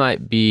 So they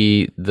might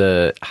be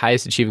the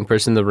highest achieving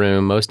person in the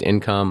room, most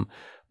income,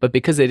 but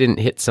because they didn't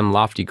hit some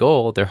lofty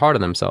goal, they're hard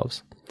on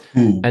themselves.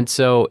 And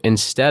so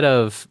instead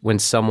of when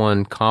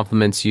someone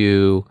compliments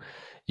you,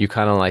 you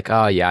kind of like,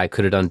 oh yeah, I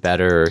could have done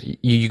better.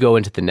 You go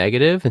into the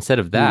negative. Instead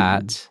of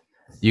that,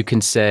 you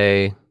can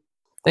say,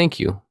 thank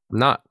you. I'm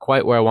not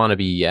quite where I want to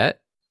be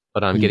yet,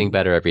 but I'm getting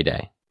better every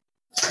day.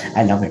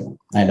 I love it.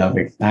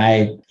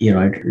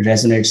 It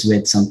resonates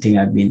with something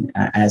I've been,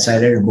 as I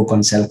read a book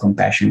on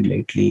self-compassion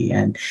lately,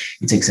 and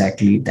it's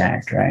exactly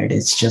that, right?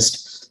 It's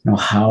just,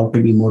 how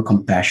to be more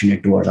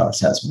compassionate towards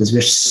ourselves because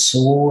we're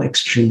so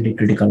extremely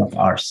critical of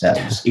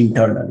ourselves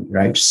internally,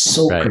 right?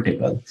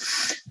 Critical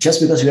just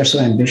because we are so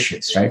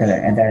ambitious, right?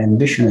 And that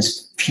ambition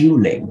is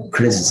fueling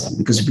criticism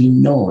because we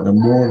know the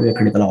more we're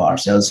critical of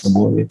ourselves, the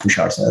more we push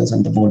ourselves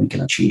and the more we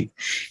can achieve.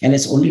 And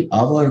it's only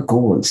our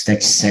goals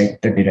that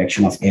set the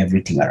direction of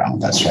everything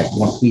around us, right?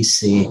 What we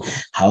say,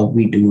 how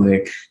we do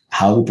it,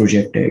 how we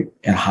project it,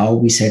 and how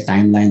we set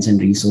timelines and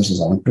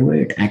resources onto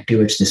it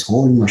activates this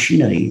whole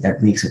machinery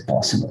that makes it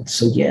possible.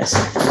 So yes,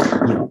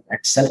 that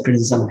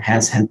self-criticism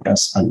has helped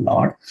us a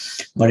lot,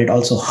 but it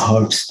also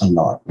hurts a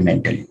lot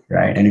mentally,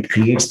 right? And it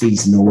creates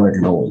these lower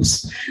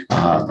lows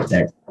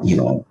that,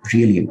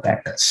 really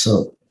impact us.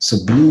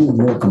 So being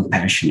more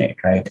compassionate,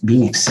 right?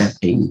 Being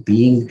accepting,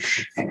 being,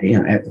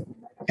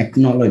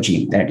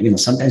 acknowledging that,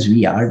 sometimes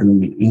we are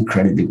doing an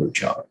incredibly good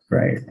job,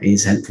 right?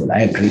 Is helpful.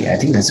 I agree. I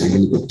think that's a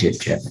really good tip,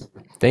 Jeff.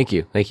 Thank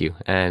you.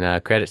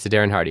 And credit to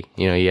Darren Hardy.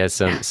 He has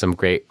some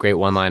great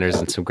one-liners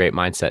and some great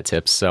mindset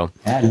tips. So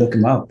yeah, look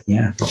him up.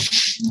 Yeah.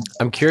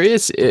 I'm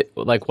curious,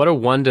 what are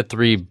 1 to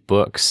 3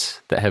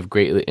 books that have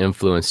greatly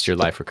influenced your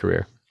life or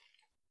career?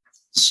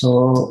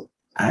 So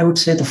I would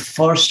say the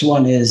first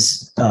one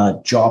is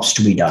Jobs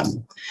to be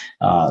Done.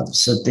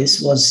 So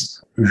this was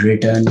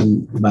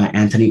written by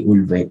Anthony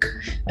Ulrich,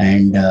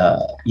 and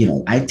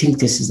I think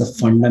this is the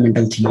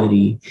fundamental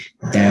theory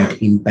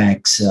that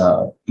impacts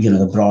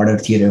the broader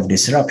theory of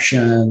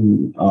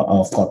disruption,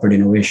 of corporate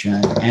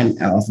innovation,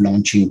 and of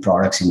launching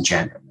products in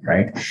general.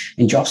 Right,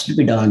 and Jobs to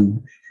be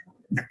Done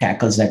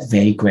tackles that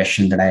very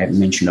question that I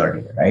mentioned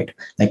earlier, right?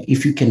 Like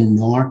if you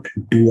cannot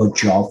do a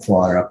job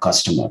for a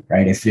customer,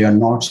 right? If you are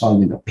not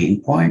solving a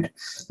pain point,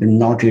 you're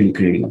not really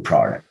creating a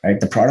product, right?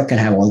 The product can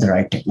have all the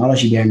right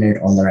technology behind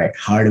it, all the right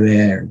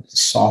hardware,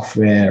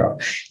 software, or,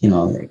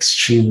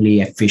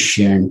 extremely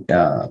efficient,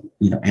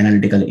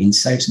 analytical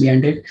insights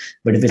behind it.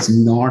 But if it's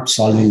not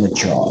solving a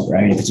job,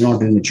 right? If it's not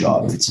doing a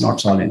job, if it's not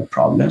solving a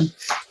problem,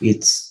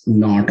 it's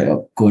not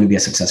going to be a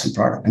successful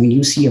product. I mean,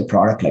 you see a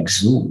product like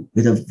Zoom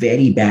with a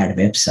very bad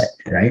website,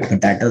 right?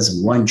 But that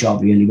does one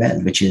job really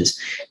well, which is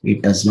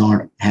it does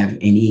not have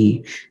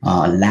any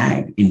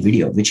lag in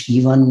video, which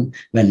even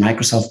when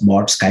Microsoft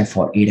bought Skype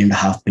for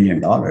 $8.5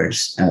 billion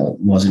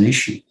was an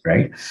issue,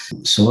 right?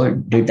 So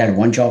it did that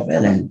one job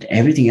well, and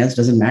everything else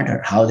doesn't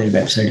matter how their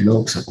website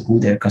looks, or who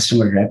their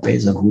customer rep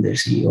is, or who their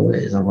CEO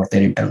is, or what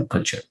their internal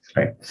culture is,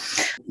 right?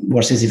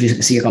 Versus if you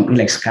see a company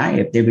like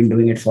Skype, they've been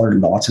doing it for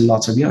lots and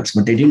lots of years,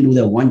 but they didn't do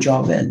the one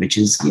job well, which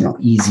is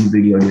easy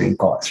video during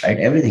calls, right?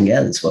 Everything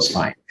else was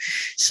fine.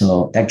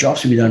 So that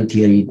Jobs to be Done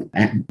theory,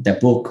 and the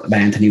book by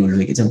Anthony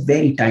Ulrich, it's a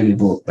very tiny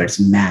book, but it's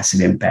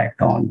massive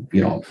impact on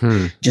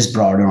just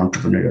broader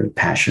entrepreneurial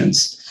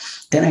passions.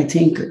 Then I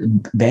think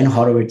Ben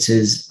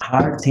Horowitz's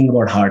Hard Thing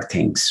About Hard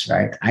Things,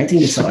 right? I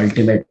think it's the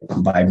ultimate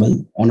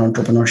Bible on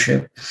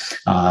entrepreneurship.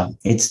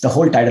 It's the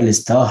whole title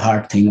is The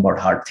Hard Thing About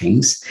Hard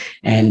Things.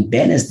 And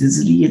Ben has this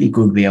really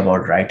good way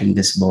about writing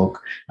this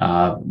book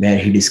where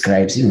he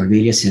describes,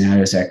 various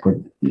scenarios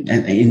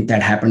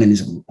that happened in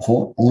his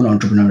own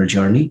entrepreneurial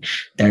journey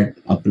that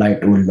apply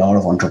to a lot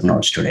of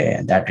entrepreneurs today.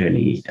 And that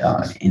really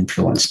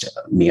influenced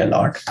me a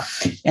lot.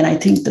 And I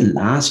think the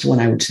last one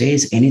I would say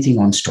is Anything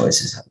on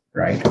Stoicism,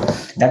 right?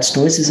 That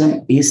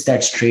stoicism is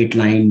that straight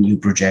line you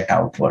project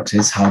outwards,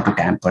 is how to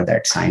tamper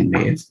that sine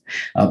wave.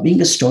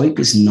 Being a stoic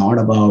is not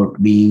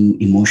about being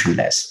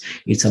emotionless.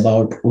 It's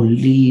about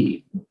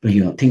only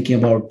thinking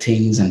about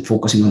things and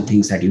focusing on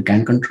things that you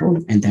can control,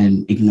 and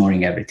then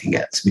ignoring everything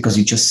else because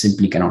you just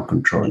simply cannot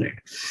control it.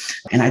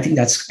 And I think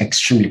that's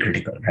extremely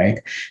critical, right?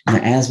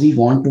 And as we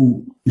want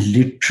to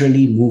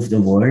literally move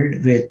the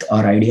world with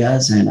our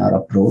ideas and our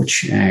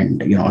approach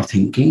and our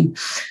thinking,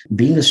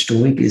 being a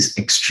stoic is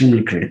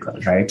extremely critical,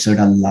 right? So it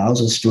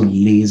allows us to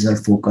laser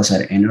focus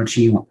our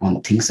energy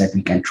on things that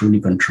we can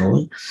truly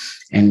control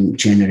and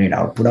generate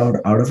output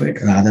out of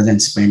it, rather than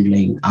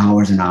spending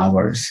hours and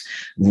hours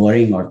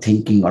worrying or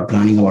thinking or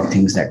planning about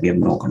things that we have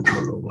no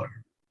control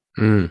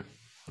over.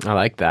 I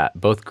like that.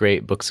 Both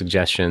great book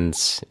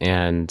suggestions,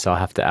 and I'll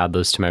have to add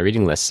those to my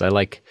reading list. I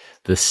like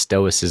the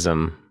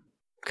stoicism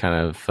kind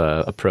of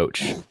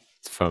approach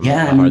from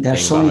I mean,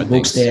 there's so many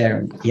books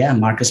there. Yeah,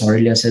 Marcus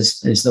Aurelius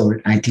is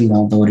I think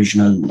one of the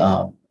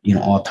original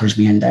authors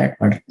behind that.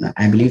 But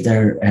I believe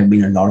there have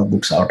been a lot of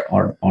books out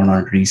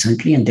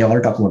recently, and they all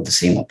talk about the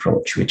same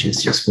approach, which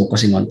is just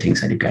focusing on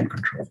things that you can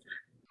control.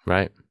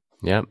 Right.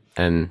 Yep.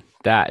 And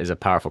that is a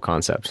powerful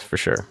concept for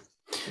sure.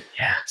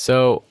 Yeah.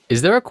 So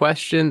is there a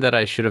question that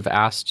I should have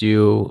asked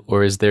you,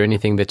 or is there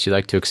anything that you'd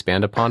like to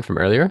expand upon from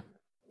earlier?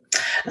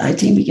 I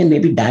think we can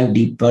maybe dive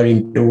deeper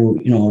into,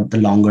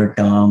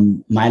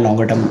 my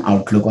longer term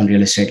outlook on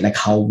real estate, like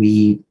how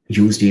we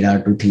use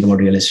data to think about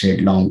real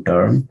estate long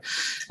term,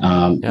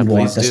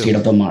 what the state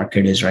of the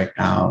market is right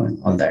now,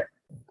 and all that.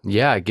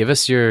 Yeah, give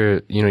us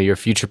your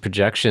future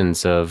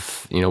projections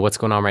of, what's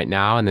going on right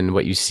now, and then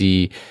what you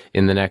see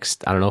in the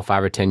next, 5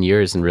 or 10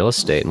 years in real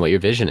estate, and what your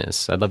vision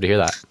is. I'd love to hear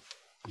that.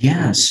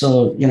 Yeah.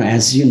 So,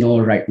 as you know,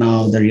 right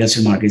now, the real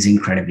estate market is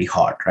incredibly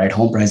hot, right?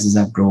 Home prices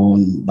have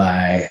grown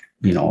by,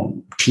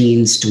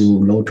 teens to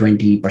low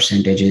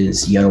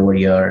 20% year over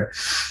year.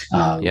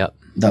 Yep.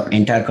 The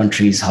entire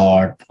country is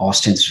hot.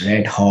 Austin's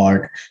red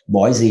hot.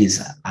 Boise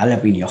is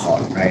jalapeno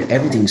hot, right?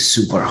 Everything's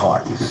super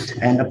hot.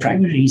 And the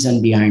primary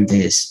reason behind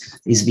this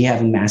is we have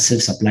a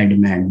massive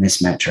supply-demand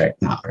mismatch right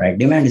now, right?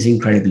 Demand is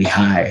incredibly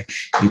high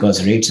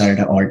because rates are at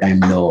an all-time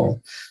low.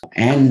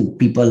 And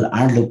people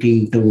are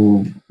looking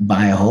to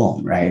buy a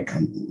home, right?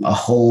 A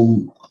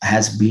home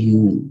has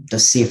been the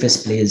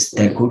safest place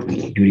there could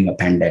be during a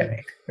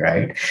pandemic,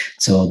 right?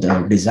 So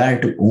the desire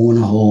to own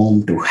a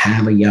home, to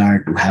have a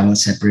yard, to have a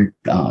separate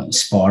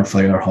spot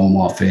for your home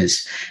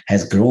office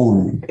has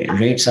grown.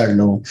 Rates are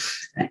low.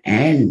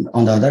 And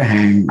on the other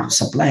hand,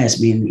 supply has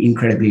been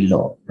incredibly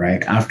low,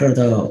 right? After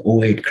the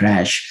 '08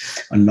 crash,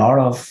 a lot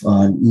of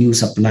new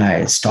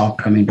supply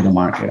stopped coming to the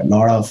market. A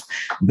lot of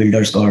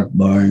builders got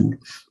burned.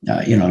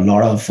 A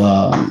lot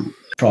of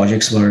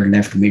projects were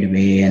left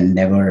midway and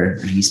never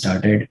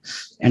restarted.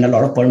 And a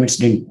lot of permits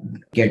didn't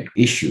get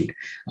issued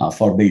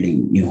for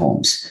building new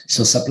homes.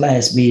 So supply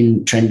has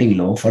been trending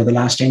low for the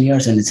last 10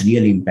 years, and it's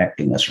really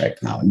impacting us right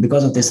now. And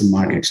because of this, the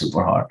market's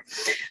super hot.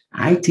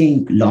 I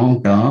think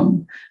long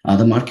term,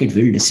 the market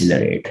will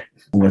decelerate.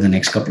 over the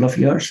next couple of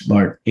years,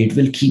 but it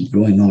will keep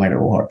growing no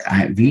matter what.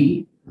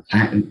 We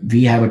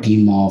have a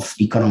team of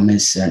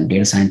economists and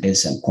data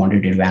scientists and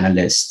quantitative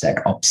analysts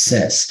that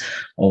obsess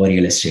over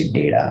real estate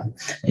data.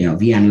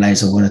 We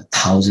analyze over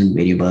 1,000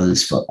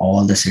 variables for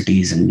all the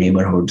cities and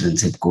neighborhoods and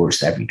zip codes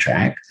that we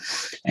track.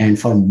 And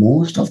for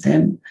most of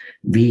them,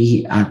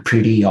 we are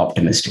pretty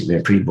optimistic.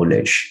 We're pretty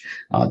bullish.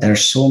 There are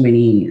so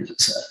many,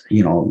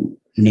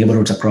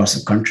 neighborhoods across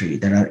the country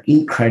that are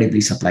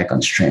incredibly supply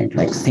constrained.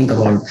 Like think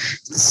about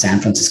San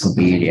Francisco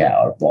Bay Area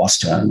or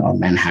Boston or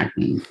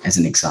Manhattan as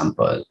an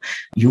example.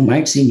 You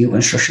might see new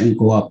construction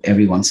go up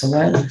every once in a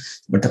while,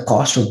 but the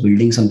cost of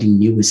building something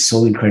new is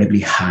so incredibly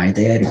high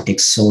there. It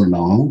takes so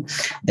long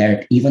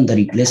that even the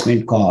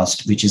replacement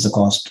cost, which is the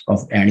cost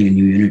of adding a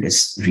new unit,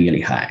 is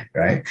really high,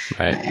 right?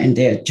 And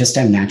they just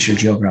have natural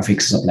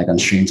geographic supply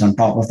constraints. On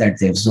top of that,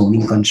 they have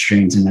zoning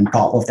constraints. And on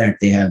top of that,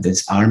 they have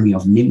this army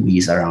of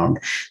NIMBYs around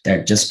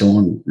that just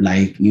don't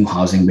like new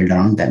housing built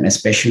around them,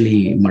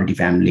 especially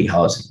multifamily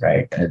housing,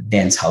 right?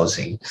 Dense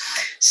housing.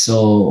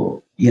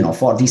 So,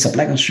 for these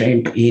supply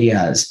constrained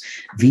areas,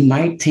 we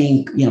might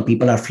think,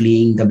 people are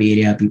fleeing the Bay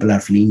Area, people are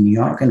fleeing New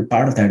York. And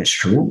part of that is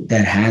true.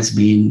 There has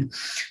been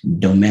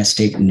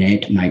domestic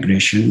net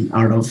migration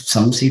out of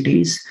some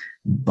cities.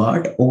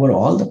 But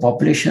overall, the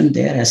population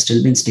there has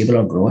still been stable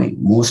or growing,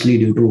 mostly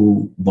due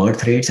to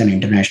birth rates and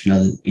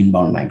international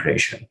inbound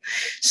migration.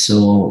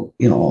 So,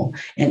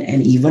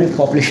 and even if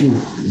population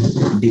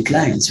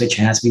declines, which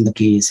has been the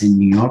case in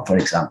New York, for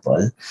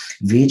example,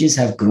 wages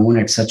have grown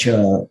at such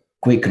a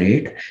quick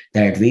rate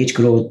that wage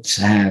growths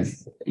have,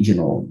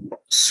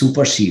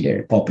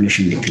 superseded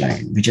population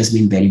decline, which has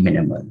been very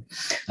minimal.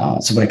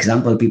 So, for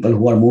example, people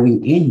who are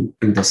moving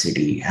into the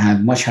city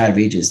have much higher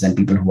wages than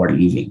people who are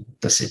leaving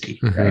the city,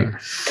 right?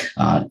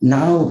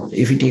 Now,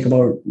 if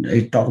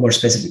we talk about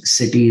specific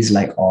cities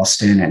like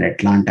Austin and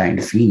Atlanta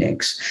and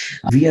Phoenix,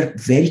 we are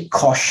very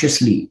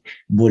cautiously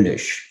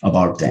bullish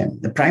about them.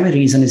 The primary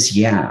reason is,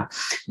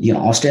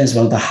 Austin is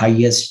one of the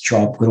highest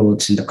job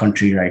growths in the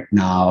country right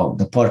now.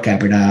 The per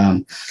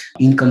capita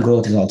income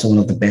growth is also one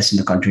of the best in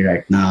the country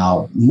right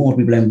now. More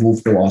people have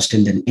moved to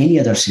Austin than any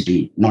other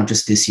city, not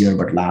just this year,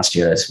 but last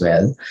year as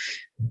well.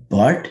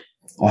 But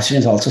Austin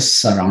is also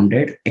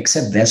surrounded,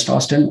 except West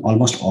Austin,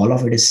 almost all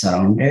of it is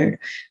surrounded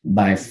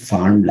by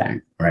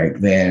farmland, right?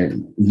 Where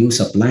new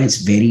supply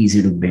is very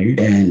easy to build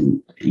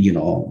and,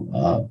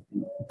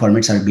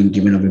 permits are being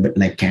given away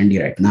like candy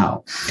right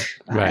now.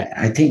 Right.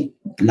 I think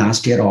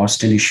last year,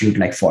 Austin issued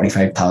like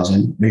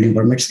 45,000 building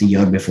permits. The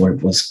year before,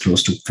 it was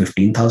close to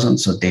 15,000.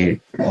 So they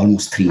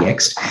almost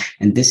 3x.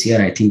 And this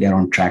year, I think they're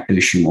on track to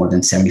issue more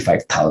than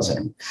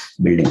 75,000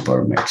 building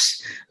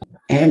permits.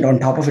 And on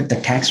top of it,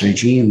 the tax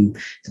regime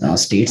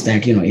states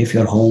that, if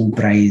your home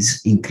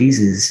price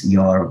increases,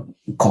 your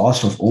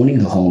cost of owning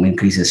the home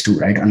increases too,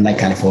 right? Unlike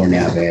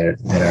California, where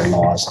there are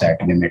laws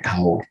that limit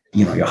how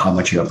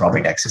much your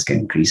property taxes can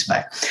increase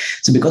by.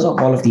 So because of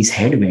all of these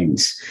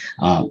headwinds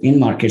in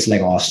markets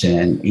like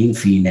Austin, in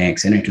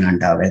Phoenix, in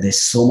Atlanta, where there's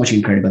so much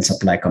incredible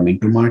supply coming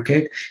to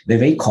market, we're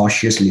very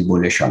cautiously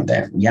bullish on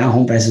them.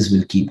 Home prices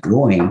will keep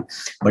growing,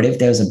 but if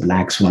there's a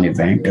black swan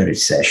event, a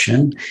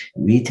recession,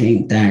 we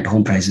think that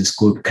home prices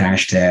could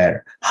crash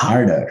there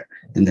harder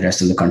than the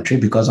rest of the country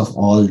because of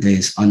all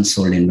this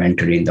unsold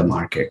inventory in the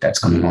market that's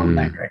coming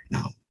online right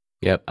now.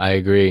 Yep, I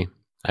agree.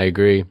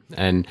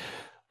 And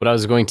what I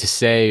was going to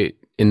say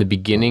in the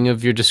beginning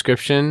of your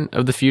description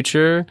of the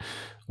future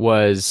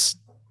was,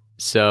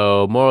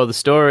 so moral of the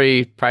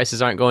story,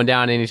 prices aren't going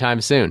down anytime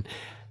soon.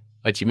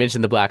 But you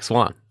mentioned the black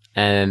swan.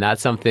 And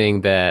that's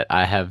something that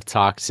I have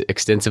talked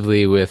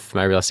extensively with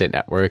my real estate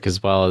network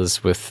as well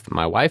as with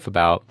my wife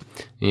about.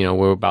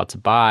 We're about to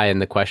buy,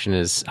 and the question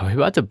is, are we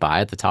about to buy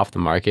at the top of the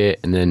market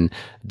and then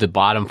the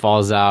bottom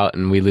falls out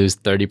and we lose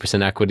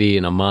 30% equity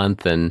in a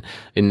month, and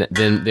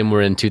then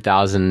we're in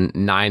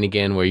 2009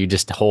 again, where you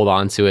just hold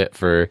on to it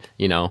for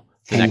the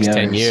next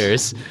 10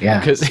 years.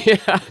 Because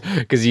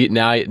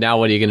now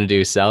what are you going to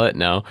do? Sell it?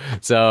 No.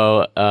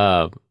 So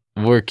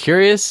we're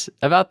curious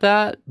about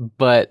that,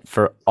 but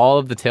for all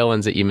of the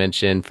tailwinds that you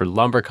mentioned, for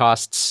lumber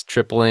costs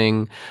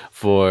tripling,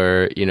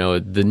 for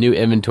the new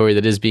inventory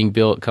that is being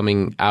built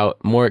coming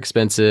out more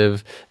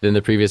expensive than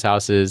the previous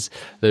houses,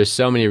 there's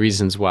so many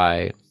reasons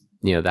why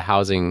the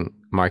housing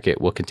market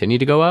will continue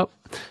to go up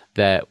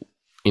that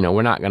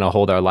we're not going to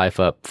hold our life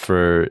up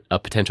for a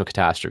potential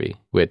catastrophe,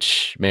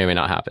 which may or may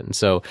not happen.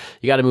 So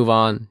you got to move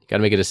on, you got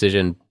to make a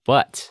decision.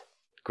 But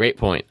great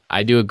point.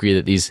 I do agree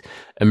that these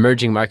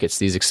emerging markets,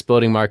 these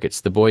exploding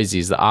markets, the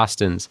Boise's, the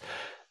Austins,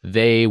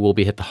 they will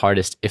be hit the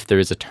hardest if there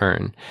is a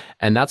turn.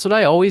 And that's what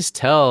I always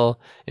tell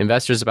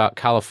investors about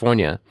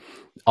California.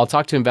 I'll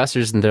talk to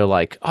investors and they're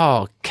like,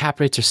 oh,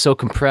 cap rates are so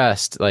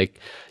compressed. Like,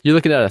 you're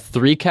looking at a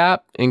 3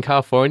 cap in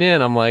California.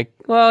 And I'm like,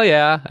 well,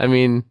 yeah, I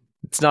mean,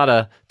 it's not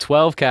a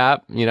 12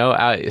 cap,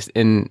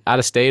 out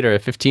of state, or a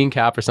 15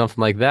 cap or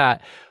something like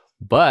that.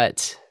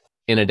 But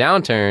in a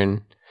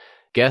downturn,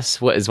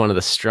 guess what is one of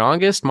the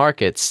strongest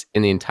markets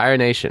in the entire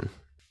nation?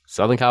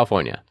 Southern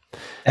California.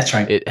 That's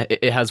right.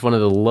 It has one of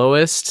the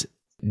lowest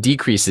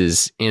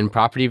decreases in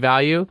property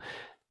value,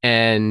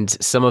 and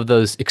some of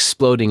those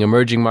exploding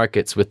emerging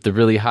markets with the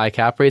really high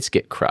cap rates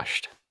get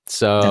crushed.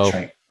 So That's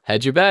right.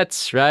 Hedge your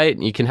bets, right?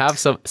 You can have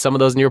some of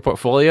those in your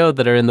portfolio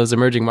that are in those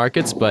emerging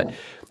markets, but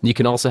you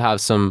can also have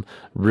some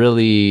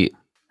really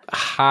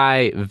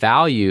high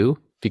value,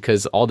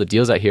 because all the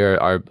deals out here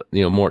are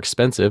more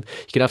expensive.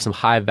 You can have some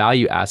high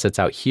value assets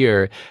out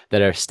here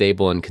that are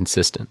stable and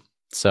consistent.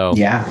 So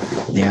yeah.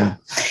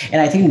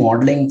 And I think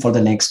modeling for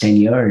the next 10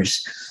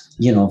 years,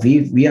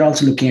 we are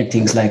also looking at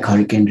things like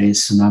hurricane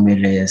risk,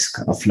 tsunami risk,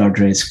 flood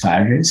risk,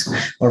 fire risk.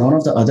 But one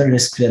of the other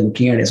risks we are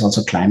looking at is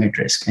also climate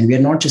risk. And we are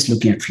not just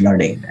looking at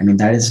flooding. I mean,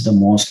 that is the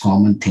most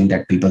common thing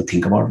that people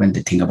think about when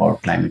they think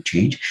about climate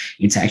change.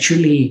 It's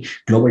actually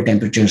global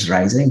temperatures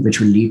rising, which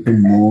will lead to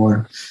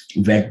more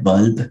wet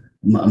bulb,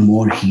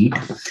 more heat,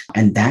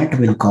 and that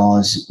will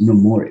cause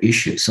more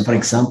issues. So for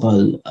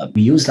example,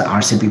 we use the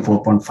RCP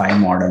 4.5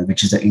 model,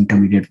 which is the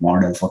intermediate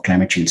model for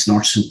climate change. It's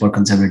not super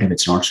conservative,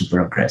 it's not super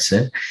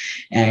aggressive.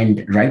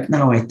 And right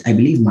now, I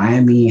believe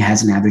Miami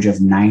has an average of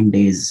 9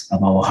 days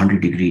above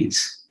 100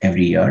 degrees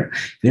every year.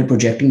 We're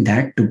projecting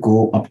that to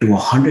go up to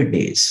 100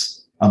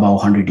 days above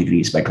 100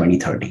 degrees by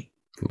 2030.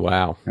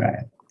 Wow.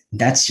 Right.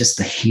 That's just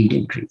the heat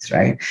increase,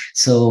 right?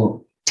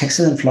 So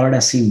Texas and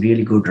Florida seem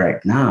really good right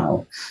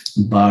now,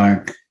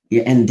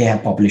 and they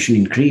have population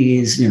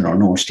increase,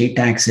 no state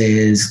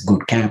taxes,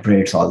 good cap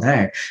rates, all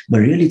that. But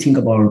really think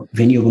about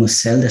when you're going to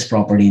sell this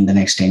property in the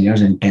next 10 years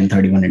and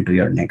 1031 into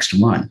your next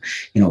one,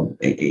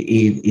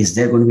 is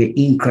there going to be an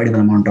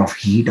incredible amount of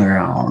heat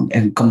around,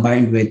 and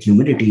combined with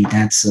humidity,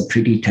 that's a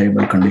pretty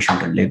terrible condition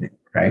to live in.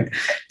 Right,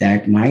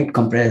 that might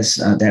compress,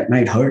 that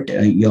might hurt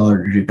your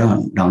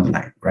return down the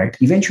line. Right,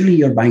 eventually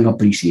you're buying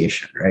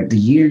appreciation. Right, the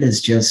yield is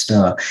just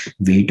a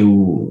way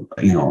to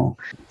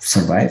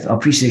survive.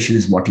 Appreciation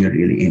is what you're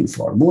really in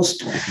for.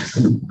 Most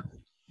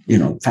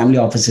family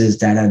offices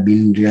that have been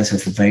in real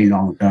estate for very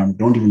long term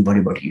don't even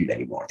worry about yield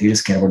anymore. They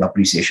just care about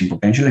appreciation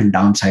potential and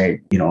downside.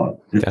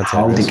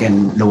 How they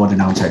can lower the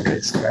downside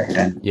risk. Right,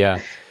 and yeah,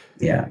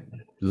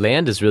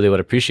 land is really what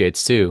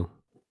appreciates too.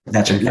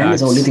 That's right. Land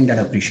is the only thing that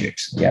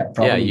appreciates. Yeah,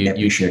 property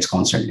depreciates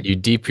constantly. You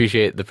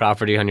depreciate the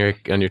property on your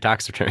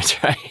tax returns,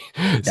 right?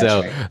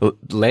 So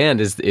right. Land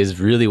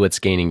is really what's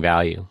gaining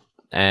value.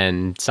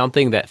 And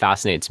something that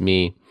fascinates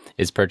me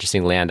is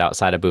purchasing land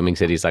outside of booming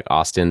cities like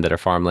Austin that are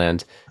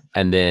farmland,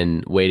 and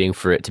then waiting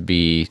for it to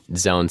be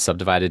zoned,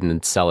 subdivided, and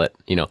then sell it.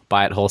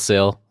 Buy it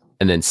wholesale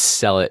and then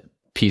sell it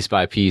piece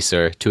by piece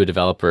or to a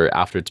developer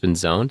after it's been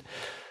zoned.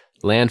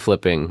 Land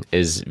flipping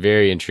is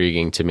very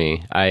intriguing to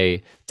me.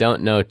 I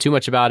don't know too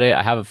much about it.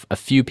 I have a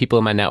few people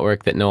in my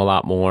network that know a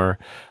lot more,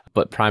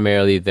 but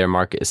primarily their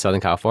market is Southern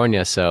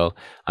California. So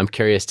I'm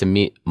curious to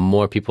meet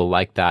more people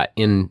like that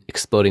in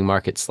exploding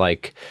markets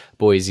like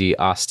Boise,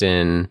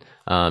 Austin,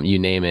 you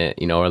name it,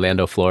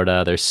 Orlando,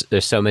 Florida.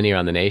 There's so many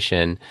around the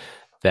nation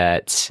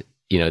that,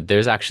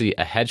 there's actually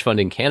a hedge fund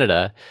in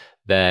Canada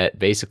that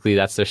basically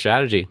that's their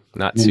strategy,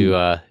 not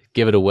to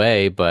give it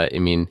away. But I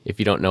mean, if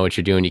you don't know what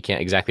you're doing, you can't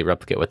exactly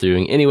replicate what they're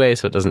doing anyway,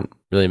 so it doesn't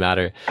really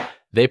matter.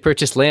 They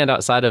purchase land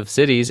outside of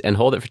cities and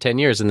hold it for 10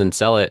 years and then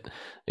sell it,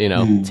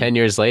 10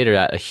 years later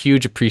at a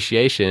huge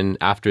appreciation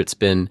after it's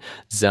been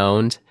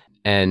zoned,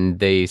 and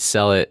they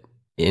sell it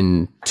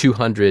in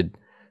 200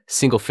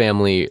 single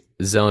family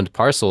zoned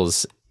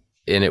parcels.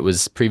 And it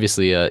was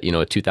previously a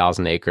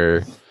 2,000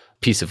 acre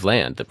piece of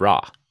land, the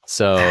raw.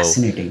 So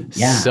fascinating.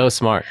 Yeah. So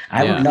smart.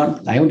 I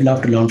would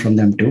love to learn from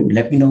them too.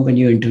 Let me know when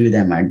you interview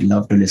them. I'd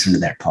love to listen to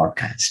that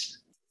podcast.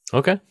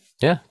 Okay.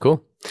 Yeah,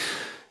 cool.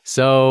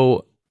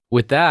 So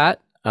with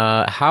that,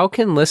 how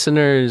can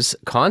listeners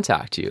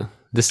contact you?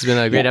 This has been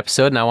a great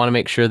episode, and I want to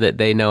make sure that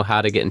they know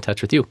how to get in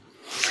touch with you.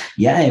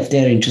 Yeah, if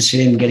they're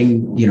interested in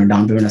getting,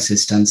 down payment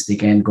assistance, they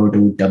can go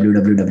to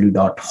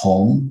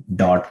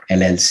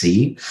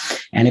www.home.llc.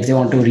 And if they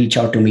want to reach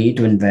out to me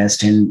to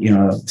invest in,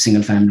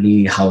 single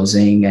family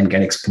housing and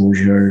get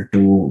exposure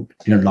to,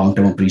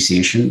 long-term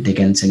appreciation, they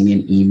can send me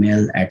an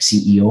email at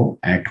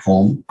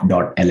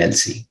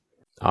ceo@home.llc.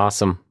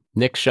 Awesome.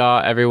 Nick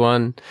Shaw,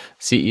 everyone,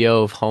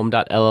 CEO of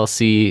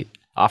home.llc,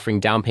 offering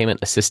down payment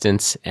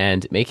assistance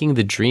and making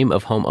the dream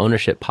of home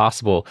ownership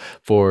possible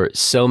for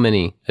so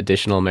many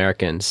additional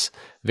Americans.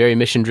 Very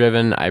mission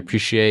driven. I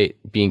appreciate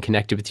being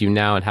connected with you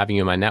now and having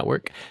you in my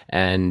network.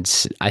 And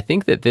I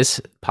think that this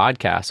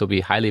podcast will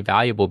be highly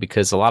valuable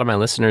because a lot of my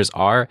listeners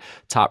are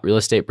top real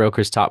estate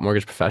brokers, top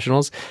mortgage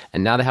professionals,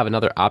 and now they have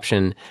another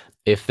option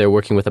if they're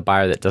working with a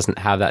buyer that doesn't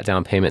have that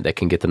down payment that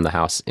can get them the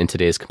house in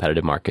today's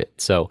competitive market.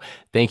 So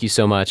thank you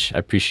so much. I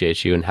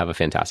appreciate you and have a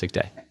fantastic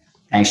day.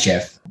 Thanks,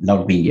 Jeff.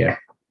 Love being here.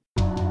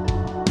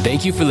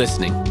 Thank you for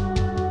listening.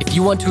 If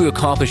you want to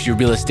accomplish your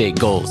real estate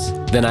goals,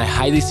 then I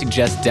highly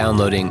suggest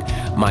downloading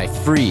my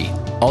free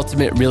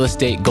Ultimate Real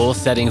Estate Goal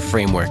Setting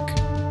Framework.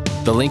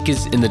 The link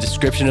is in the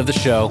description of the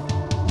show,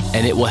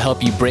 and it will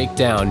help you break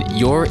down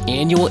your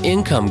annual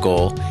income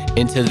goal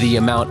into the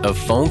amount of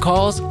phone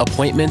calls,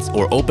 appointments,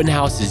 or open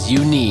houses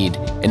you need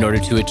in order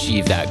to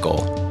achieve that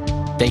goal.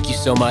 Thank you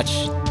so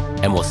much,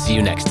 and we'll see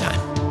you next time.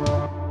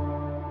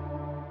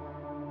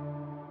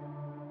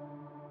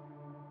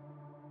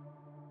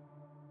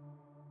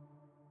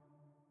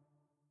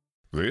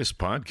 This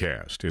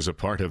podcast is a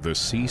part of the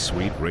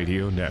C-Suite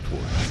Radio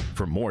Network.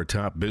 For more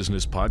top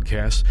business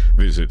podcasts,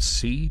 visit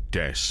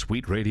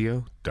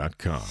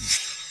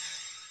c-suiteradio.com.